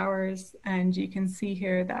kilowatt hours. And you can see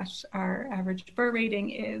here that our average BRR rating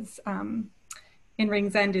is, in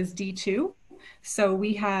Ringsend, is D2. So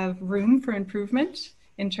we have room for improvement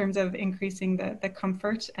in terms of increasing the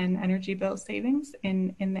comfort and energy bill savings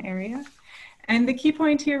in the area. And the key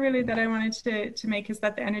point here really that I wanted to make is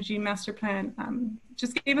that the Energy Master Plan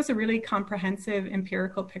just gave us a really comprehensive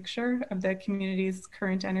empirical picture of the community's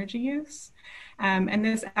current energy use. And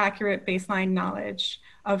this accurate baseline knowledge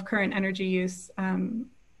of current energy use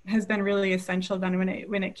has been really essential then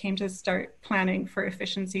when it came to start planning for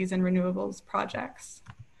efficiencies and renewables projects.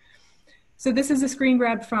 So this is a screen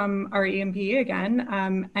grab from our EMP again,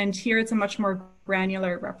 and here it's a much more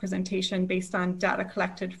granular representation based on data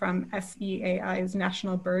collected from SEAI's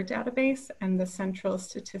National BRR Database and the Central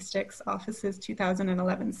Statistics Office's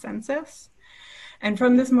 2011 census. And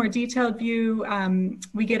from this more detailed view,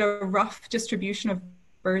 we get a rough distribution of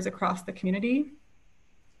BRRs across the community.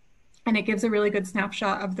 And it gives a really good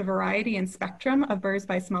snapshot of the variety and spectrum of BRRs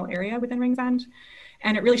by small area within Ringsend.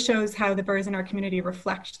 And it really shows how the BRRs in our community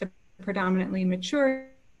reflect the predominantly mature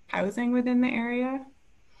housing within the area.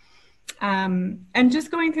 And just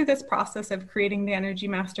going through this process of creating the Energy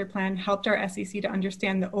Master Plan helped our SEC to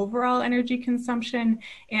understand the overall energy consumption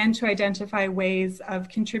and to identify ways of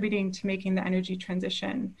contributing to making the energy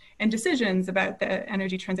transition and decisions about the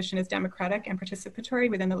energy transition as democratic and participatory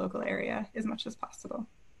within the local area as much as possible.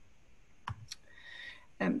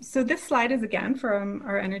 So this slide is again from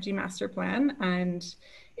our Energy Master Plan, and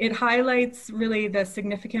it highlights really the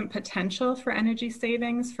significant potential for energy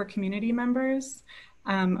savings for community members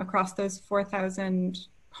across those 4,000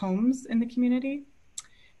 homes in the community.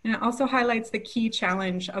 And it also highlights the key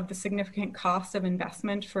challenge of the significant cost of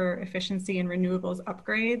investment for efficiency and renewables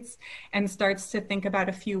upgrades, and starts to think about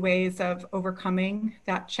a few ways of overcoming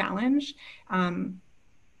that challenge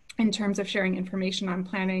in terms of sharing information on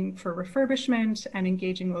planning for refurbishment and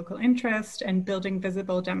engaging local interest and building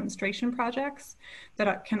visible demonstration projects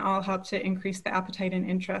that can all help to increase the appetite and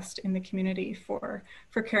interest in the community for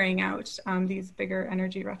carrying out these bigger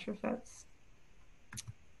energy retrofits.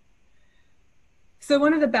 So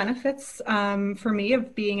one of the benefits for me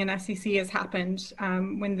of being an SEC has happened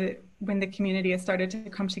when the community has started to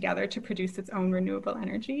come together to produce its own renewable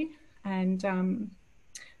energy. And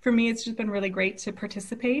for me, it's just been really great to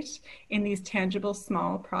participate in these tangible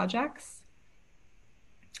small projects.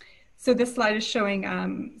 So this slide is showing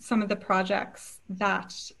some of the projects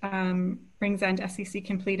that Ringsend SEC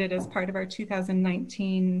completed as part of our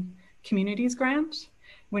 2019 Communities Grant,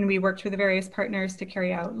 when we worked with the various partners to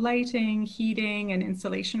carry out lighting, heating, and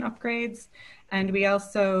installation upgrades. And we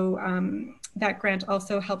also, that grant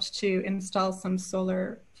also helped to install some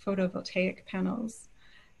solar photovoltaic panels.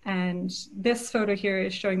 And this photo here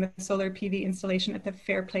is showing the solar PV installation at the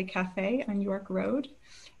Fair Play Cafe on York Road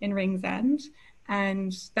in Ringsend.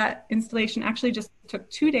 And that installation actually just took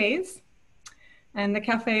 2 days. And the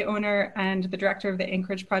cafe owner and the director of the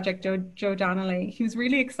Anchorage project, Joe Donnelly, he was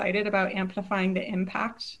really excited about amplifying the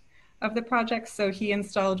impact of the project. So he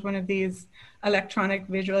installed one of these electronic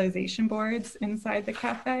visualization boards inside the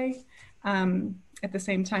cafe at the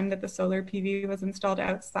same time that the solar PV was installed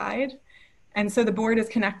outside. And so the board is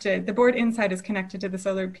connected, the board inside is connected to the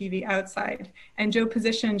solar PV outside. And Joe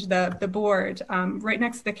positioned the board right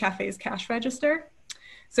next to the cafe's cash register.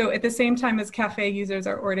 So at the same time as cafe users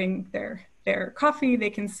are ordering their coffee, they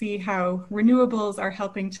can see how renewables are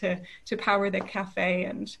helping to power the cafe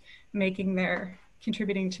and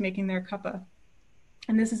contributing to making their cuppa.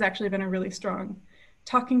 And this has actually been a really strong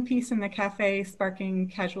talking piece in the cafe, sparking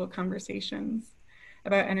casual conversations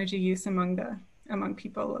about energy use among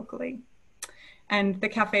people locally. And the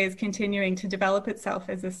cafe is continuing to develop itself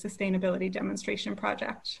as a sustainability demonstration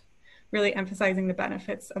project, really emphasizing the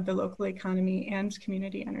benefits of the local economy and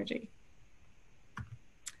community energy.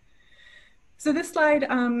 So this slide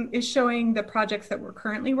is showing the projects that we're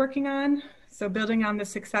currently working on. So building on the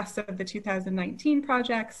success of the 2019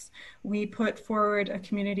 projects, we put forward a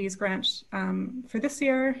communities grant for this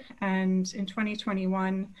year. And in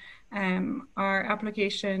 2021, our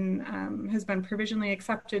application has been provisionally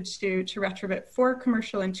accepted to retrofit 4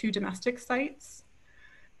 commercial and 2 domestic sites.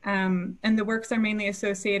 And the works are mainly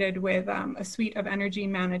associated with a suite of energy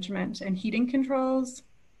management and heating controls.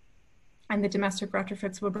 And the domestic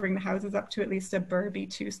retrofits will bring the houses up to at least a BER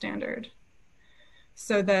B2 standard.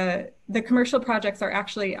 So the commercial projects are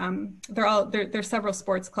actually, there's several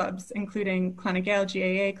sports clubs, including Clonagale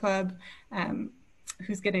GAA Club,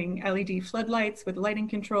 who's getting LED floodlights with lighting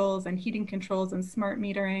controls and heating controls and smart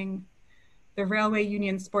metering. The Railway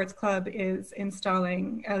Union Sports Club is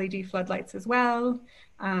installing LED floodlights as well,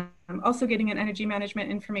 also getting an energy management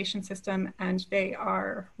information system, and they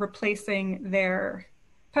are replacing their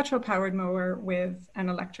petrol-powered mower with an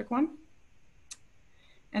electric one.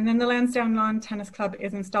 And then the Lansdowne Lawn Tennis Club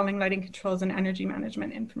is installing lighting controls and energy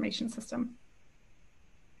management information system.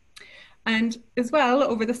 And as well,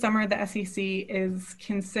 over the summer, the SEC is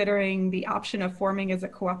considering the option of forming as a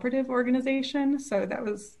cooperative organization. So that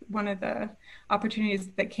was one of the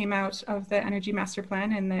opportunities that came out of the Energy Master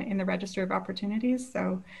Plan in the Register of Opportunities.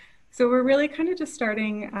 So we're really kind of just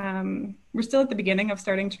starting, we're still at the beginning of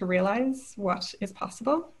starting to realize what is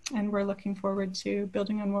possible, and we're looking forward to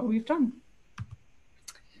building on what we've done.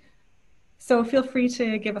 So feel free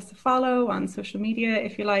to give us a follow on social media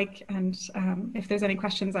if you like, and if there's any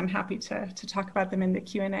questions, I'm happy to talk about them in the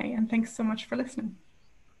Q&A, and thanks so much for listening.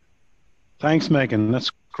 Thanks, Megan.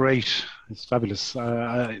 That's great. It's fabulous.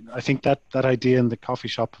 I think that idea in the coffee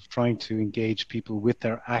shop of trying to engage people with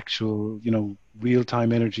their actual,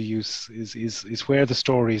 real-time energy use is where the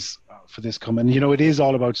stories for this come. And, it is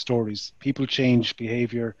all about stories. People change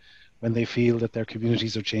behavior when they feel that their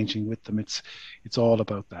communities are changing with them. It's all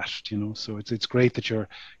about that, So it's great that you're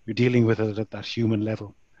dealing with it at that human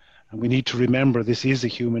level. And we need to remember this is a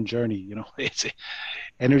human journey,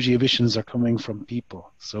 energy emissions are coming from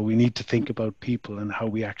people. So we need to think about people and how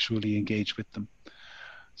we actually engage with them.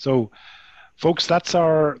 So folks, that's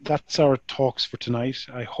our talks for tonight.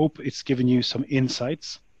 I hope it's given you some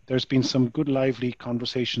insights. There's been some good lively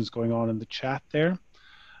conversations going on in the chat there.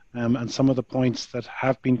 And some of the points that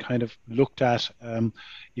have been kind of looked at,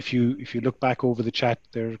 if you look back over the chat,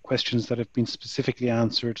 there are questions that have been specifically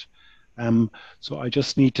answered. So I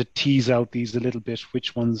just need to tease out these a little bit,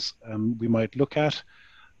 which ones we might look at.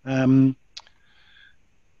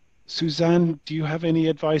 Suzanne, do you have any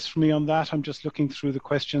advice for me on that? I'm just looking through the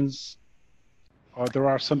questions. Or there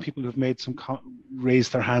are some people who've made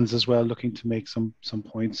raised their hands as well, looking to make some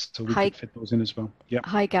points, so we can fit those in as well. Yeah.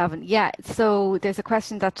 Hi, Gavin. Yeah, so there's a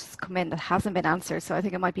question that's come in that hasn't been answered, so I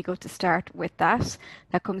think it might be good to start with that.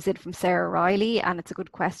 That comes in from Sarah Riley, and it's a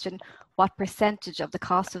good question. What percentage of the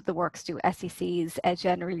cost of the works do SECs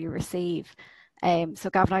generally receive? So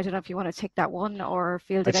Gavin, I don't know if you want to take that one or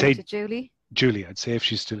field it out to Julie. Julie, I'd say if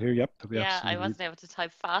she's still here, yep. Yeah, I wasn't able to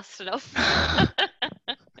type fast enough.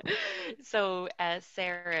 So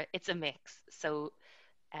Sarah, it's a mix. So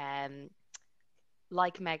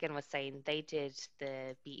like Megan was saying, they did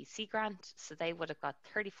the BEC grant, so they would have got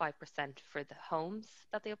 35% for the homes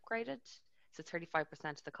that they upgraded, so 35%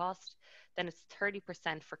 of the cost. Then it's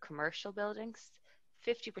 30% for commercial buildings,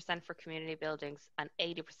 50% for community buildings, and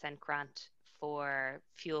 80% grant for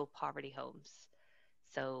fuel poverty homes.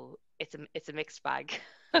 So it's a mixed bag.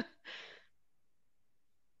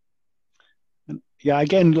 Yeah,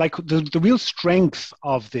 again, like the real strength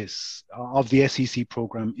of this, of the SEC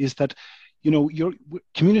program is that, your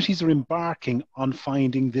communities are embarking on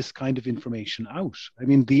finding this kind of information out. I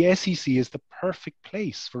mean, the SEC is the perfect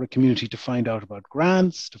place for a community to find out about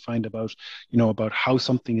grants, to find about, about how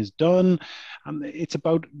something is done. It's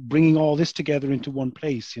about bringing all this together into one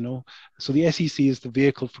place, So the SEC is the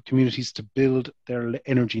vehicle for communities to build their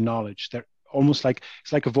energy knowledge, their almost like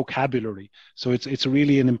it's like a vocabulary. So it's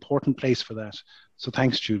really an important place for that. So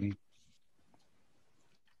thanks, Julie.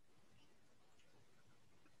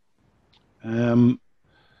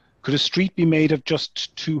 Could a street be made of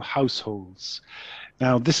just 2 households?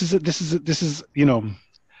 Now this is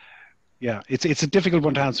yeah, it's a difficult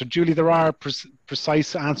one to answer. Julie, there are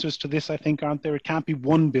precise answers to this, I think, aren't there? It can't be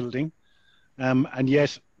one building. And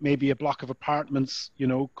yet maybe a block of apartments,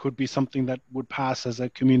 could be something that would pass as a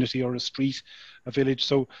community or a street, a village.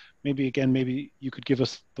 So maybe you could give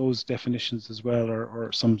us those definitions as well,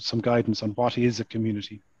 or some guidance on what is a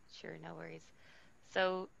community. Sure, no worries.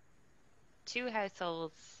 So 2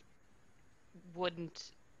 households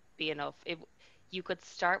wouldn't be enough. You could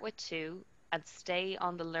start with 2 and stay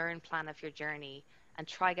on the learn plan of your journey and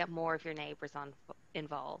try get more of your neighbours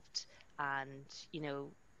involved, and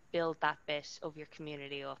build that bit of your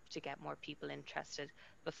community up to get more people interested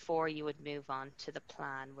before you would move on to the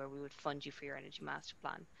plan where we would fund you for your energy master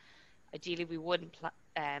plan. Ideally, we wouldn't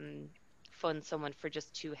fund someone for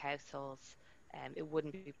just 2 households. It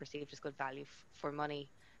wouldn't be perceived as good value for money.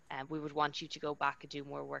 We would want you to go back and do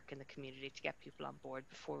more work in the community to get people on board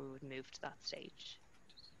before we would move to that stage.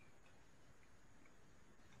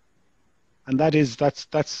 And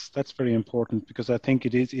that's very important, because I think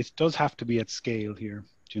it does have to be at scale here.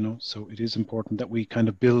 So it is important that we kind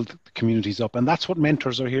of build the communities up, and that's what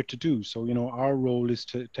mentors are here to do. So our role is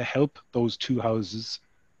to help those 2 houses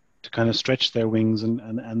to kind of stretch their wings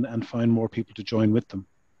and find more people to join with them.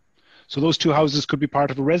 So those 2 houses could be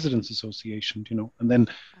part of a residents association, and then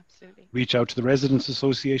Absolutely. Reach out to the residents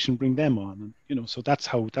association, bring them on, and so that's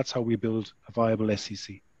how we build a viable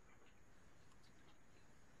SEC.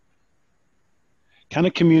 Can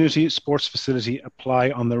a community sports facility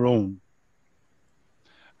apply on their own?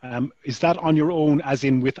 Is that on your own, as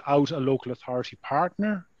in without a local authority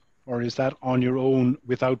partner, or is that on your own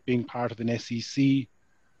without being part of an SEC?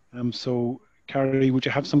 So, Carrie, would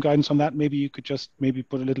you have some guidance on that? Maybe you could just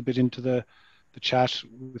put a little bit into the chat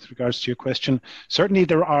with regards to your question. Certainly,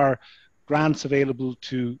 there are grants available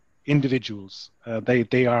to individuals.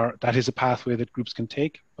 That is a pathway that groups can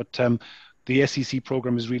take, but the SEC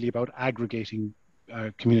program is really about aggregating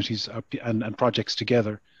communities and projects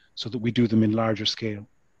together so that we do them in larger scale.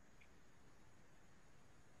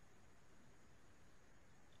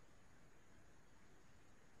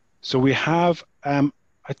 So we have, I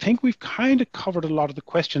think we've kind of covered a lot of the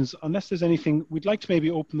questions. Unless there's anything, we'd like to maybe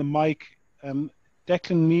open the mic.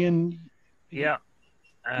 Declan, Meehan? Yeah.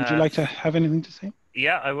 Would you like to have anything to say?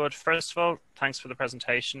 Yeah, I would. First of all, thanks for the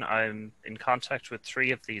presentation. I'm in contact with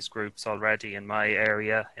 3 of these groups already in my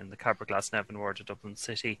area, in the Cabra-Glasnevin ward of Dublin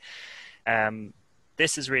City.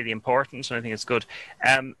 This is really important, and I think it's good.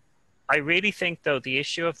 I really think, though, the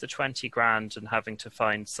issue of the 20 grand and having to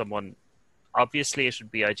find someone, obviously it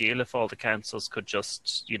would be ideal if all the councils could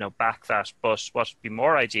just, back that. But what would be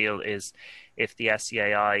more ideal is if the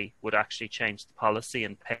SEAI would actually change the policy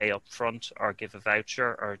and pay up front or give a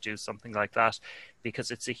voucher or do something like that,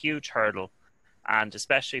 because it's a huge hurdle. And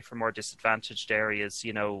especially for more disadvantaged areas,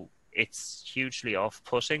 it's hugely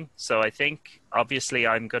off-putting. So I think, obviously,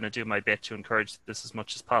 I'm going to do my bit to encourage this as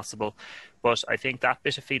much as possible. But I think that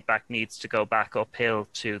bit of feedback needs to go back uphill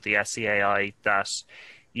to the SEAI that,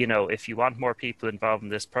 if you want more people involved in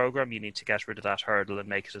this program, you need to get rid of that hurdle and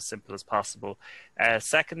make it as simple as possible.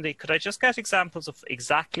 Secondly, could I just get examples of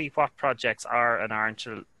exactly what projects are and aren't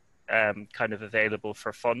kind of available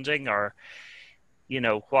for funding, or,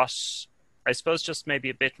 what, I suppose just maybe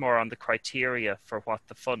a bit more on the criteria for what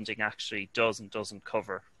the funding actually does and doesn't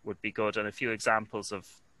cover would be good, and a few examples of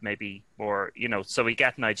maybe more, so we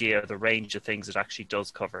get an idea of the range of things it actually does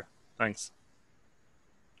cover. Thanks.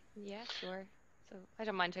 Yeah, sure. So I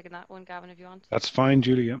don't mind taking that one, Gavin, if you want. That's fine,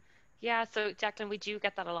 Julia. Yeah, so Declan, we do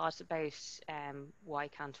get that a lot about why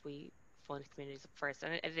can't we fund communities up first,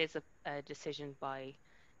 and it is a decision by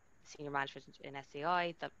senior management in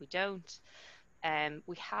SEI that we don't.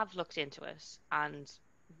 We have looked into it, and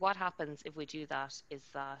what happens if we do that is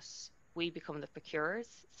that we become the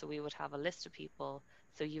procurers. So we would have a list of people.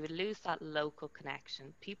 So you would lose that local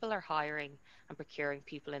connection. People are hiring and procuring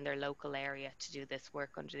people in their local area to do this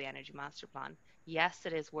work under the Energy Master Plan. Yes,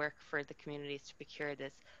 it is work for the communities to procure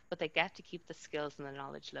this, but they get to keep the skills and the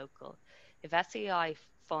knowledge local. If SEI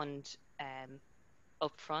fund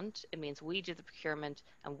upfront, it means we do the procurement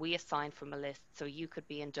and we assign from a list. So you could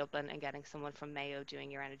be in Dublin and getting someone from Mayo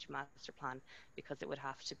doing your Energy Master Plan, because it would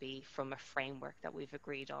have to be from a framework that we've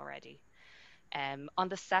agreed already. On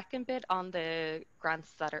the second bit, on the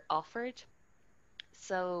grants that are offered,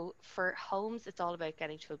 so for homes, it's all about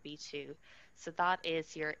getting to a B2. So that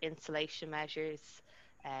is your insulation measures.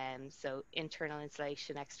 So internal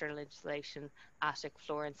insulation, external insulation, attic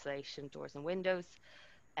floor insulation, doors and windows.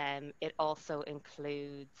 It also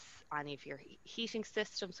includes any of your heating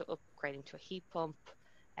systems, so upgrading to a heat pump.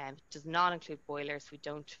 It does not include boilers. We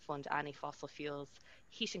don't fund any fossil fuels.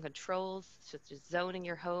 Heating controls, such as zoning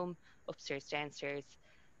your home, upstairs, downstairs.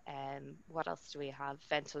 What else do we have?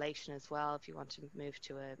 Ventilation as well. If you want to move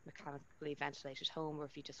to a mechanically ventilated home, or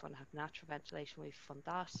if you just want to have natural ventilation, we fund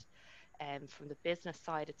that. From the business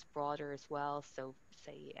side, it's broader as well. So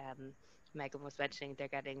say Megan was mentioning they're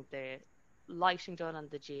getting the lighting done on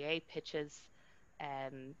the GA pitches.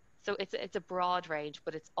 So it's a broad range,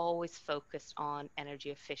 but it's always focused on energy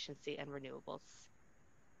efficiency and renewables.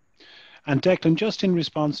 And Declan, just in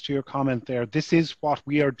response to your comment there, this is what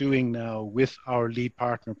we are doing now with our lead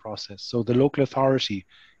partner process. So the local authority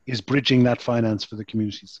is bridging that finance for the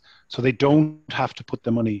communities, so they don't have to put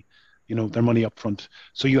the money, their money up front.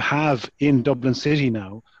 So you have in Dublin City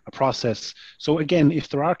now a process. So again, if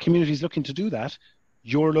there are communities looking to do that,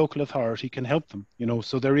 your local authority can help them.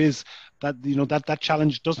 So there is that, that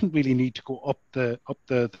challenge doesn't really need to go up the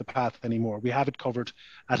path anymore. We have it covered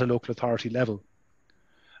at a local authority level.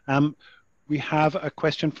 We have a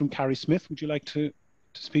question from Carrie Smith. Would you like to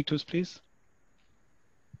speak to us, please?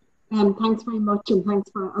 Thanks very much, and thanks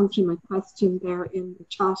for answering my question there in the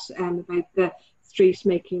chat about the street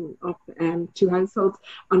making up 2 households.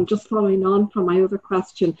 And just following on from my other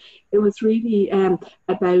question, it was really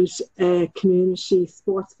about a community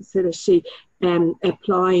sports facility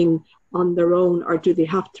applying on their own, or do they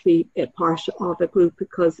have to be a part of a group?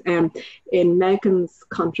 Because in Megan's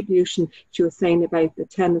contribution, she was saying about the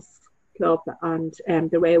tennis club and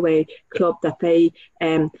the railway club that they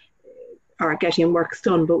are getting works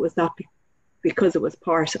done, but was that because it was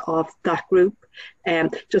part of that group?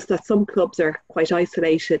 Just that some clubs are quite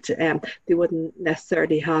isolated, they wouldn't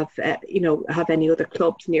necessarily have have any other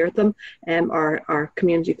clubs near them, or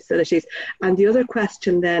community facilities. And the other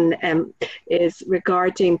question then is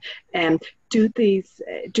regarding do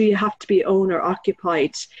you have to be owner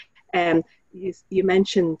occupied? You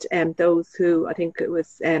mentioned those who, I think it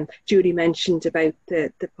was Judy mentioned about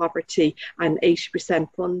the poverty and 80%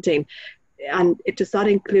 funding. And does that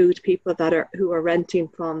include people who are renting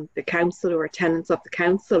from the council, or tenants of the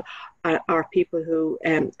council, or people who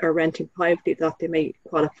are renting privately, that they may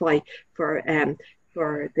qualify for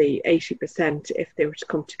the 80% if they were to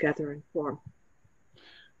come together and form?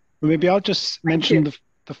 Well, maybe I'll just mention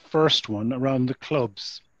the first one around the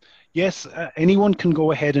clubs. Yes, anyone can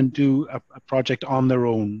go ahead and do a project on their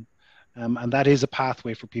own, and that is a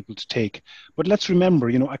pathway for people to take. But let's remember,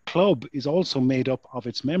 a club is also made up of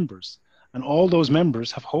its members, and all those members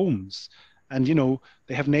have homes, and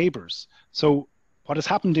they have neighbours. So what has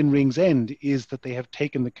happened in Ringsend is that they have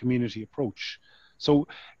taken the community approach. So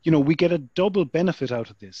we get a double benefit out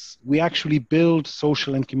of this. We actually build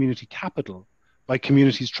social and community capital by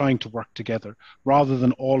communities trying to work together, rather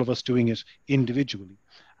than all of us doing it individually.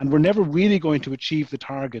 And we're never really going to achieve the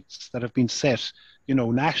targets that have been set,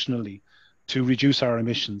 nationally, to reduce our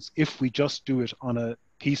emissions if we just do it on a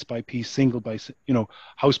piece by piece, single by,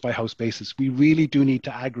 house by house basis. We really do need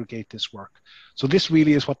to aggregate this work. So this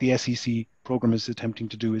really is what the SEC program is attempting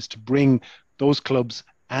to do, is to bring those clubs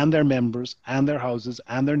and their members and their houses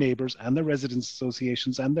and their neighbours and their residents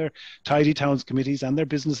associations and their tidy towns committees and their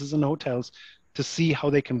businesses and hotels to see how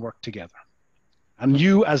they can work together. And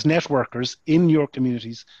you as networkers in your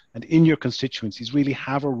communities and in your constituencies really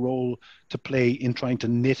have a role to play in trying to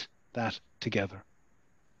knit that together.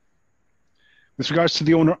 With regards to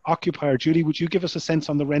the owner-occupier, Julie, would you give us a sense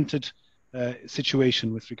on the rented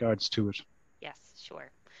situation with regards to it? Yes, sure.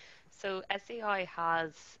 So SEI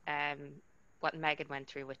has what Megan went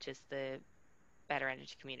through, which is the better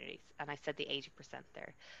energy communities. And I said the 80%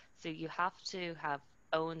 there. So you have to have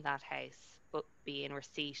owned that house, but be in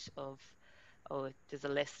receipt of, there's a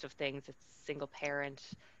list of things. It's single parent,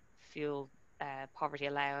 fuel, poverty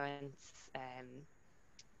allowance,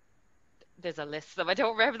 there's a list of them. I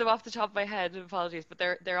don't remember them off the top of my head, apologies, but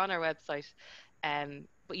they're on our website.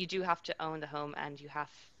 But you do have to own the home, and it has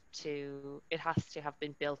to have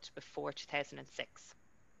been built before 2006.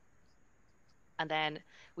 And then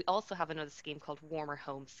we also have another scheme called Warmer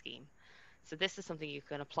Home Scheme. So this is something you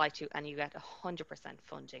can apply to, and you get 100%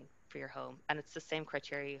 funding for your home. And it's the same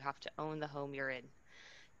criteria. You have to own the home you're in.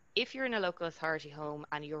 If you're in a local authority home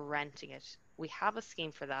and you're renting it, we have a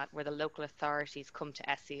scheme for that where the local authorities come to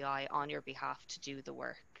SEI on your behalf to do the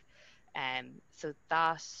work. So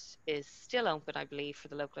that is still open, I believe, for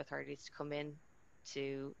the local authorities to come in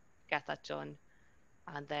to get that done.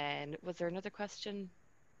 And then, was there another question?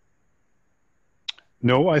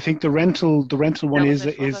 No, I think the rental one is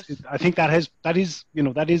I think that is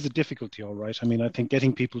a difficulty, all right. I mean, I think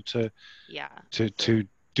getting people to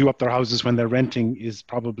do up their houses when they're renting is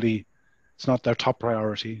probably, it's not their top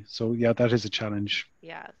priority. So yeah, that is a challenge.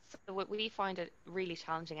 Yeah. So what we find it really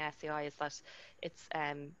challenging at SEI is that it's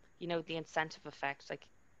the incentive effect. Like,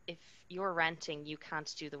 if you're renting, you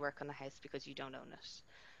can't do the work on the house because you don't own it.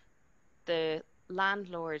 The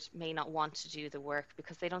landlord may not want to do the work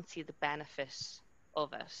because they don't see the benefit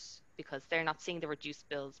of it, because they're not seeing the reduced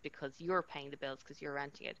bills because you're paying the bills because you're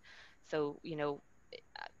renting it. So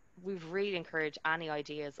we've really encouraged any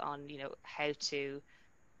ideas on how to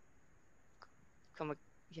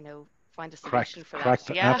find a solution for that.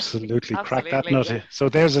 Yeah, absolutely crack that nut. So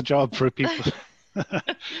there's a job for people.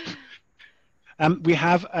 We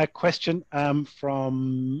have a question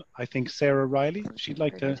from, I think, Sarah Riley. She'd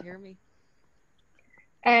like to hear me.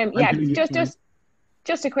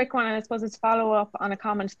 Just a quick one, and I suppose it's follow up on a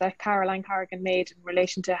comment that Caroline Corrigan made in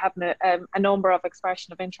relation to having a number of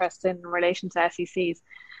expression of interest in relation to SECs.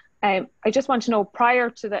 I just want to know, prior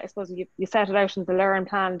to that, I suppose you set it out in the Learn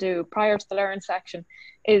Plan Do, prior to the Learn section,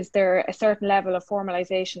 is there a certain level of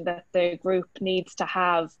formalisation that the group needs to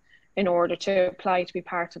have in order to apply to be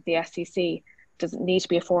part of the SEC? Does it need to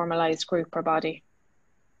be a formalised group or body?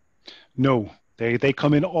 No. They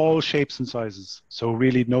come in all shapes and sizes. So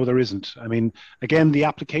really, no, there isn't. I mean, again, the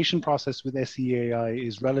application process with SEAI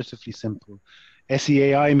is relatively simple.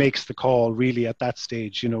 SEAI makes the call really at that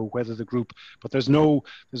stage, whether the group, but there's no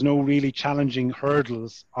really challenging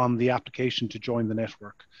hurdles on the application to join the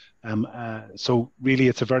network. So really,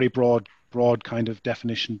 it's a very broad kind of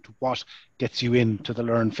definition to what gets you into the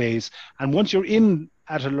learn phase. And once you're in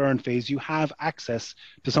at a learn phase, you have access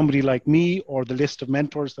to somebody like me or the list of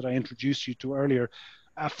mentors that I introduced you to earlier,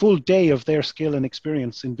 a full day of their skill and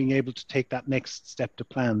experience in being able to take that next step to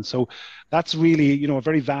plan. So that's really, a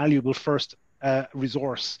very valuable first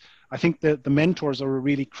resource. I think that the mentors are a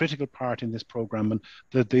really critical part in this program, and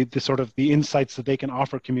the sort of the insights that they can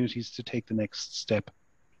offer communities to take the next step.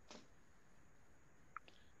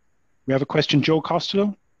 We have a question, Joe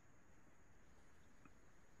Costello.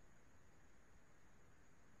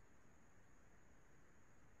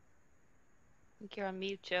 I think you're on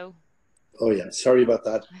mute, Joe. Oh yeah, sorry about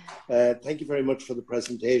that. Thank you very much for the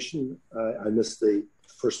presentation. I missed the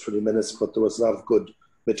first 20 minutes, but there was a lot of good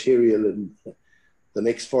material in the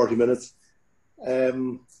next 40 minutes.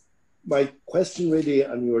 My question really,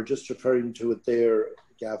 and you were just referring to it there,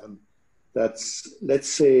 Gavin, that's, let's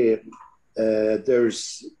say Dublin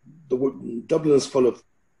is full of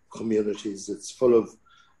communities. It's full of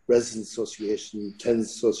resident associations,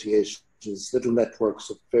 tenants associations, little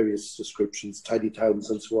networks of various descriptions, tidy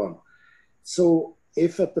towns and so on. So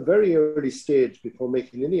if at the very early stage, before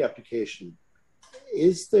making any application,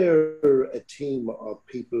 is there a team of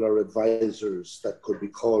people or advisors that could be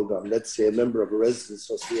called on? Let's say a member of a resident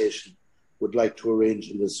association would like to arrange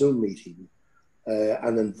a Zoom meeting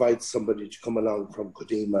and invite somebody to come along from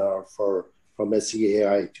Codema or from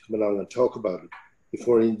SEAI to come along and talk about it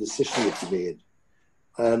before any decision would be made.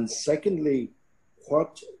 And secondly,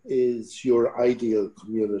 what is your ideal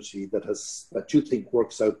community that you think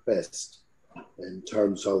works out best in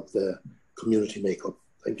terms of the community makeup?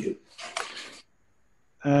 Thank you.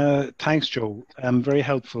 Thanks, Joe. Very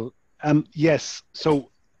helpful. Yes,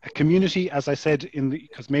 so a community, as I said,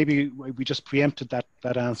 because maybe we just preempted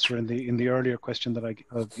that answer in the earlier question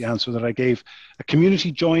the answer that I gave. A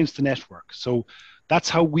community joins the network, so that's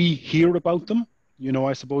how we hear about them.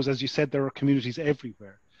 I suppose, as you said, there are communities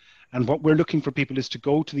everywhere, and what we're looking for people is to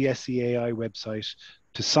go to the SEAI website,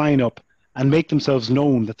 to sign up and make themselves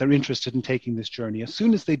known that they're interested in taking this journey. As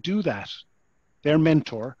soon as they do that, their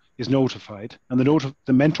mentor is notified, and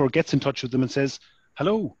the mentor gets in touch with them and says,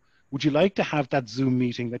 hello, would you like to have that Zoom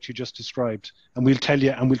meeting that you just described? And we'll tell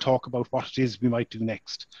you, and we'll talk about what it is we might do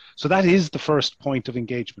next. So that is the first point of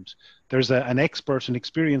engagement. There's an expert, an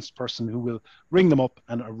experienced person who will ring them up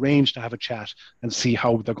and arrange to have a chat and see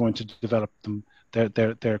how they're going to develop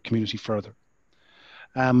their community further.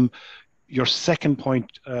 Your second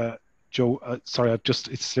point, Joe, sorry,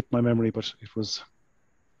 it slipped my memory, but it was,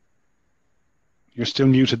 you're still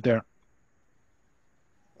muted there.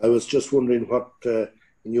 I was just wondering what,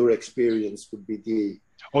 in your experience, would be the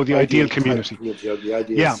ideal community. Or the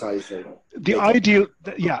ideal size. The ideal,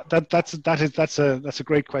 that's a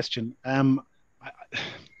great question.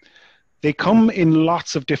 They come in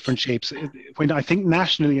lots of different shapes. When I think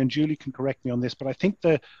nationally, and Julie can correct me on this, but I think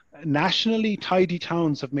nationally tidy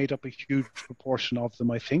towns have made up a huge proportion of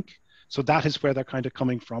them, I think. So that is where they're kind of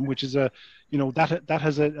coming from, which is that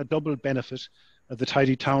has a double benefit. The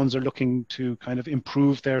tidy towns are looking to kind of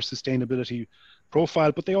improve their sustainability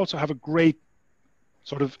profile, but they also have a great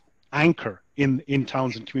sort of anchor in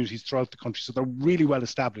towns and communities throughout the country. So they're really well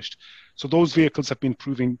established. So those vehicles have been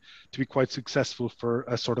proving to be quite successful for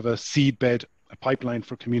a sort of a seedbed, a pipeline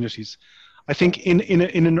for communities. I think in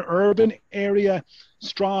an urban area,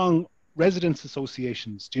 strong residents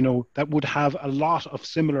associations, that would have a lot of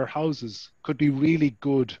similar houses could be really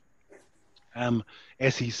good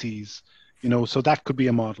SECs, so that could be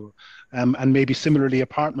a model. And maybe similarly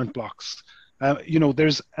apartment blocks.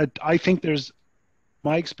 I think there's,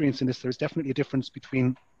 my experience in this, there's definitely a difference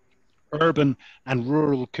between urban and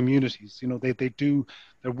rural communities.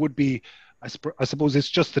 There would be, I suppose it's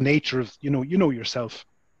just the nature of, yourself,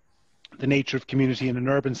 the nature of community in an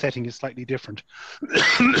urban setting is slightly different.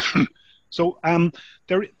 So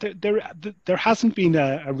there hasn't been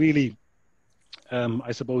a really,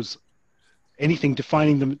 I suppose, anything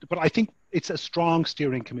defining them, but I think it's a strong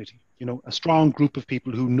steering committee, a strong group of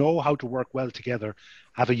people who know how to work well together,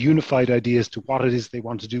 have a unified idea as to what it is they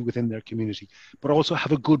want to do within their community, but also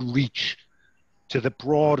have a good reach to the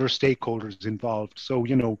broader stakeholders involved. So,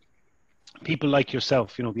 people like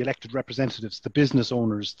yourself, the elected representatives, the business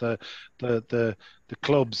owners, the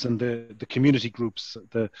clubs and the community groups,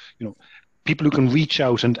 people who can reach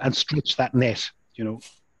out and stretch that net,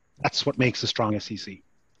 that's what makes a strong SEC.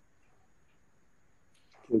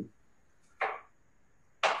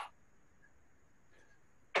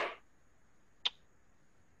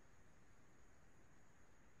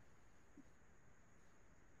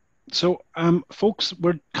 So, folks,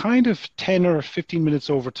 we're kind of 10 or 15 minutes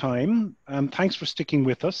over time. Thanks for sticking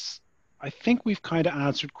with us. I think we've kind of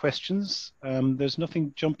answered questions. There's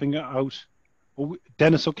nothing jumping out. Oh,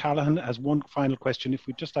 Dennis O'Callaghan has one final question, if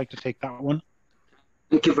we'd just like to take that one.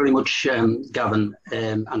 Thank you very much, Gavin.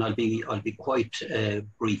 And I'll be quite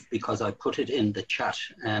brief because I put it in the chat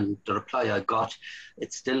and the reply I got,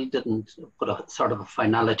 it still didn't put a sort of a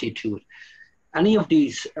finality to it. Any of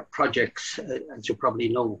these projects, as you probably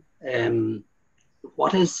know,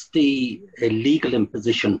 what is the legal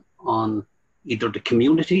imposition on either the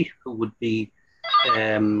community, who would be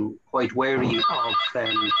quite wary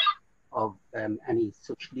of any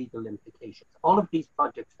such legal implications? All of these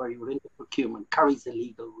projects where you're into procurement carries a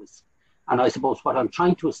legal risk. And I suppose what I'm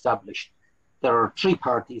trying to establish, there are three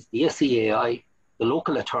parties, the SEAI, the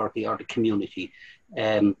local authority or the community,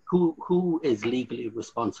 who is legally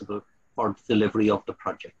responsible for the delivery of the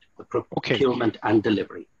project, the procurement and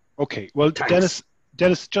delivery. Okay, well, Thanks.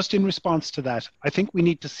 Dennis, just in response to that, I think we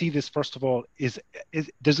need to see this, first of all, is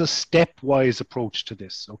there's a stepwise approach to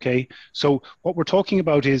this, okay? So what we're talking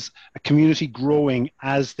about is a community growing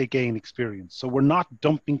as they gain experience. So we're not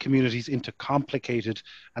dumping communities into complicated,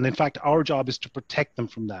 and in fact, our job is to protect them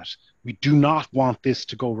from that. We do not want this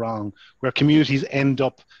to go wrong, where communities end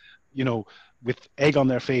up, with egg on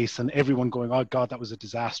their face and everyone going, oh God, that was a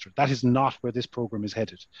disaster. That is not where this program is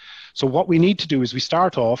headed. So what we need to do is we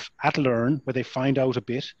start off at Learn, where they find out a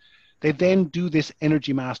bit. They then do this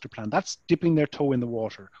energy master plan. That's dipping their toe in the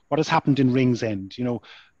water. What has happened in Ringsend,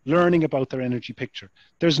 learning about their energy picture.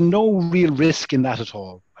 There's no real risk in that at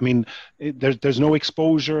all. I mean, there's no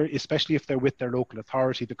exposure, especially if they're with their local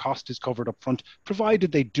authority. The cost is covered up front,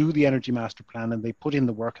 provided they do the energy master plan and they put in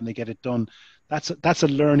the work and they get it done. That's a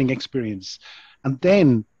learning experience. And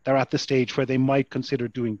then they're at the stage where they might consider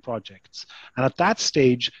doing projects. And at that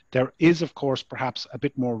stage, there is, of course, perhaps a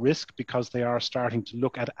bit more risk because they are starting to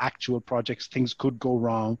look at actual projects. Things could go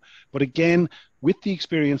wrong. But again, with the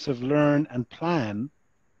experience of Learn and Plan,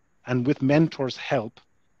 and with mentors' help,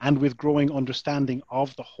 and with growing understanding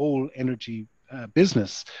of the whole energy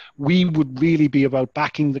business, we would really be about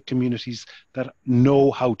backing the communities that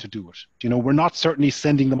know how to do it. We're not certainly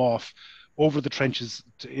sending them off over the trenches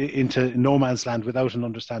into no man's land without an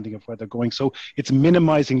understanding of where they're going. So it's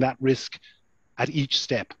minimizing that risk at each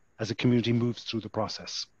step as a community moves through the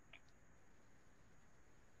process.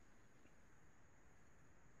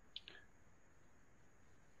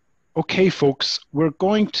 Okay, folks, we're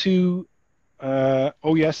going to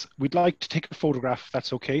oh yes, we'd like to take a photograph, if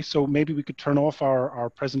that's okay. So maybe we could turn off our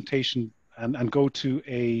presentation and go to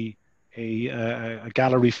a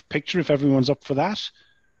gallery picture if everyone's up for that.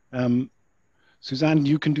 Suzanne,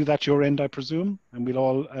 you can do that your end, I presume, and we'll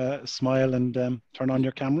all smile and turn on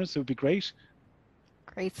your cameras. It would be great.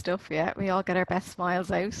 Great stuff, yeah. We all get our best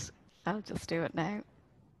smiles out. I'll just do it now.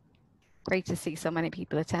 Great to see so many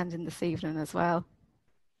people attending this evening as well.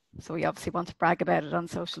 So we obviously want to brag about it on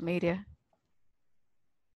social media.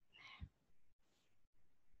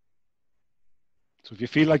 So if you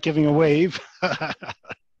feel like giving a wave.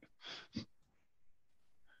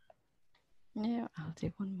 Yeah, I'll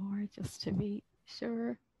do one more just to be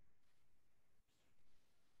sure.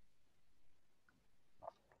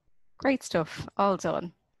 Great stuff, all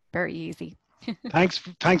done. Very easy.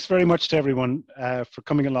 Thanks very much to everyone for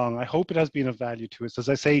coming along. I hope it has been of value to us. As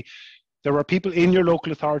I say, there are people in your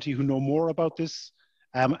local authority who know more about this,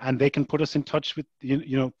 and they can put us in touch with,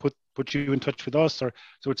 put you in touch with us. So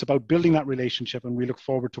it's about building that relationship, and we look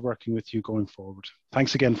forward to working with you going forward.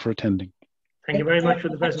 Thanks again for attending. Thank you very much for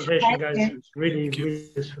the presentation, guys. It's really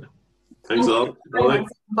useful. Thanks a lot. Bye.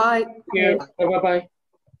 Bye. Bye-bye.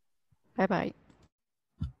 Bye-bye.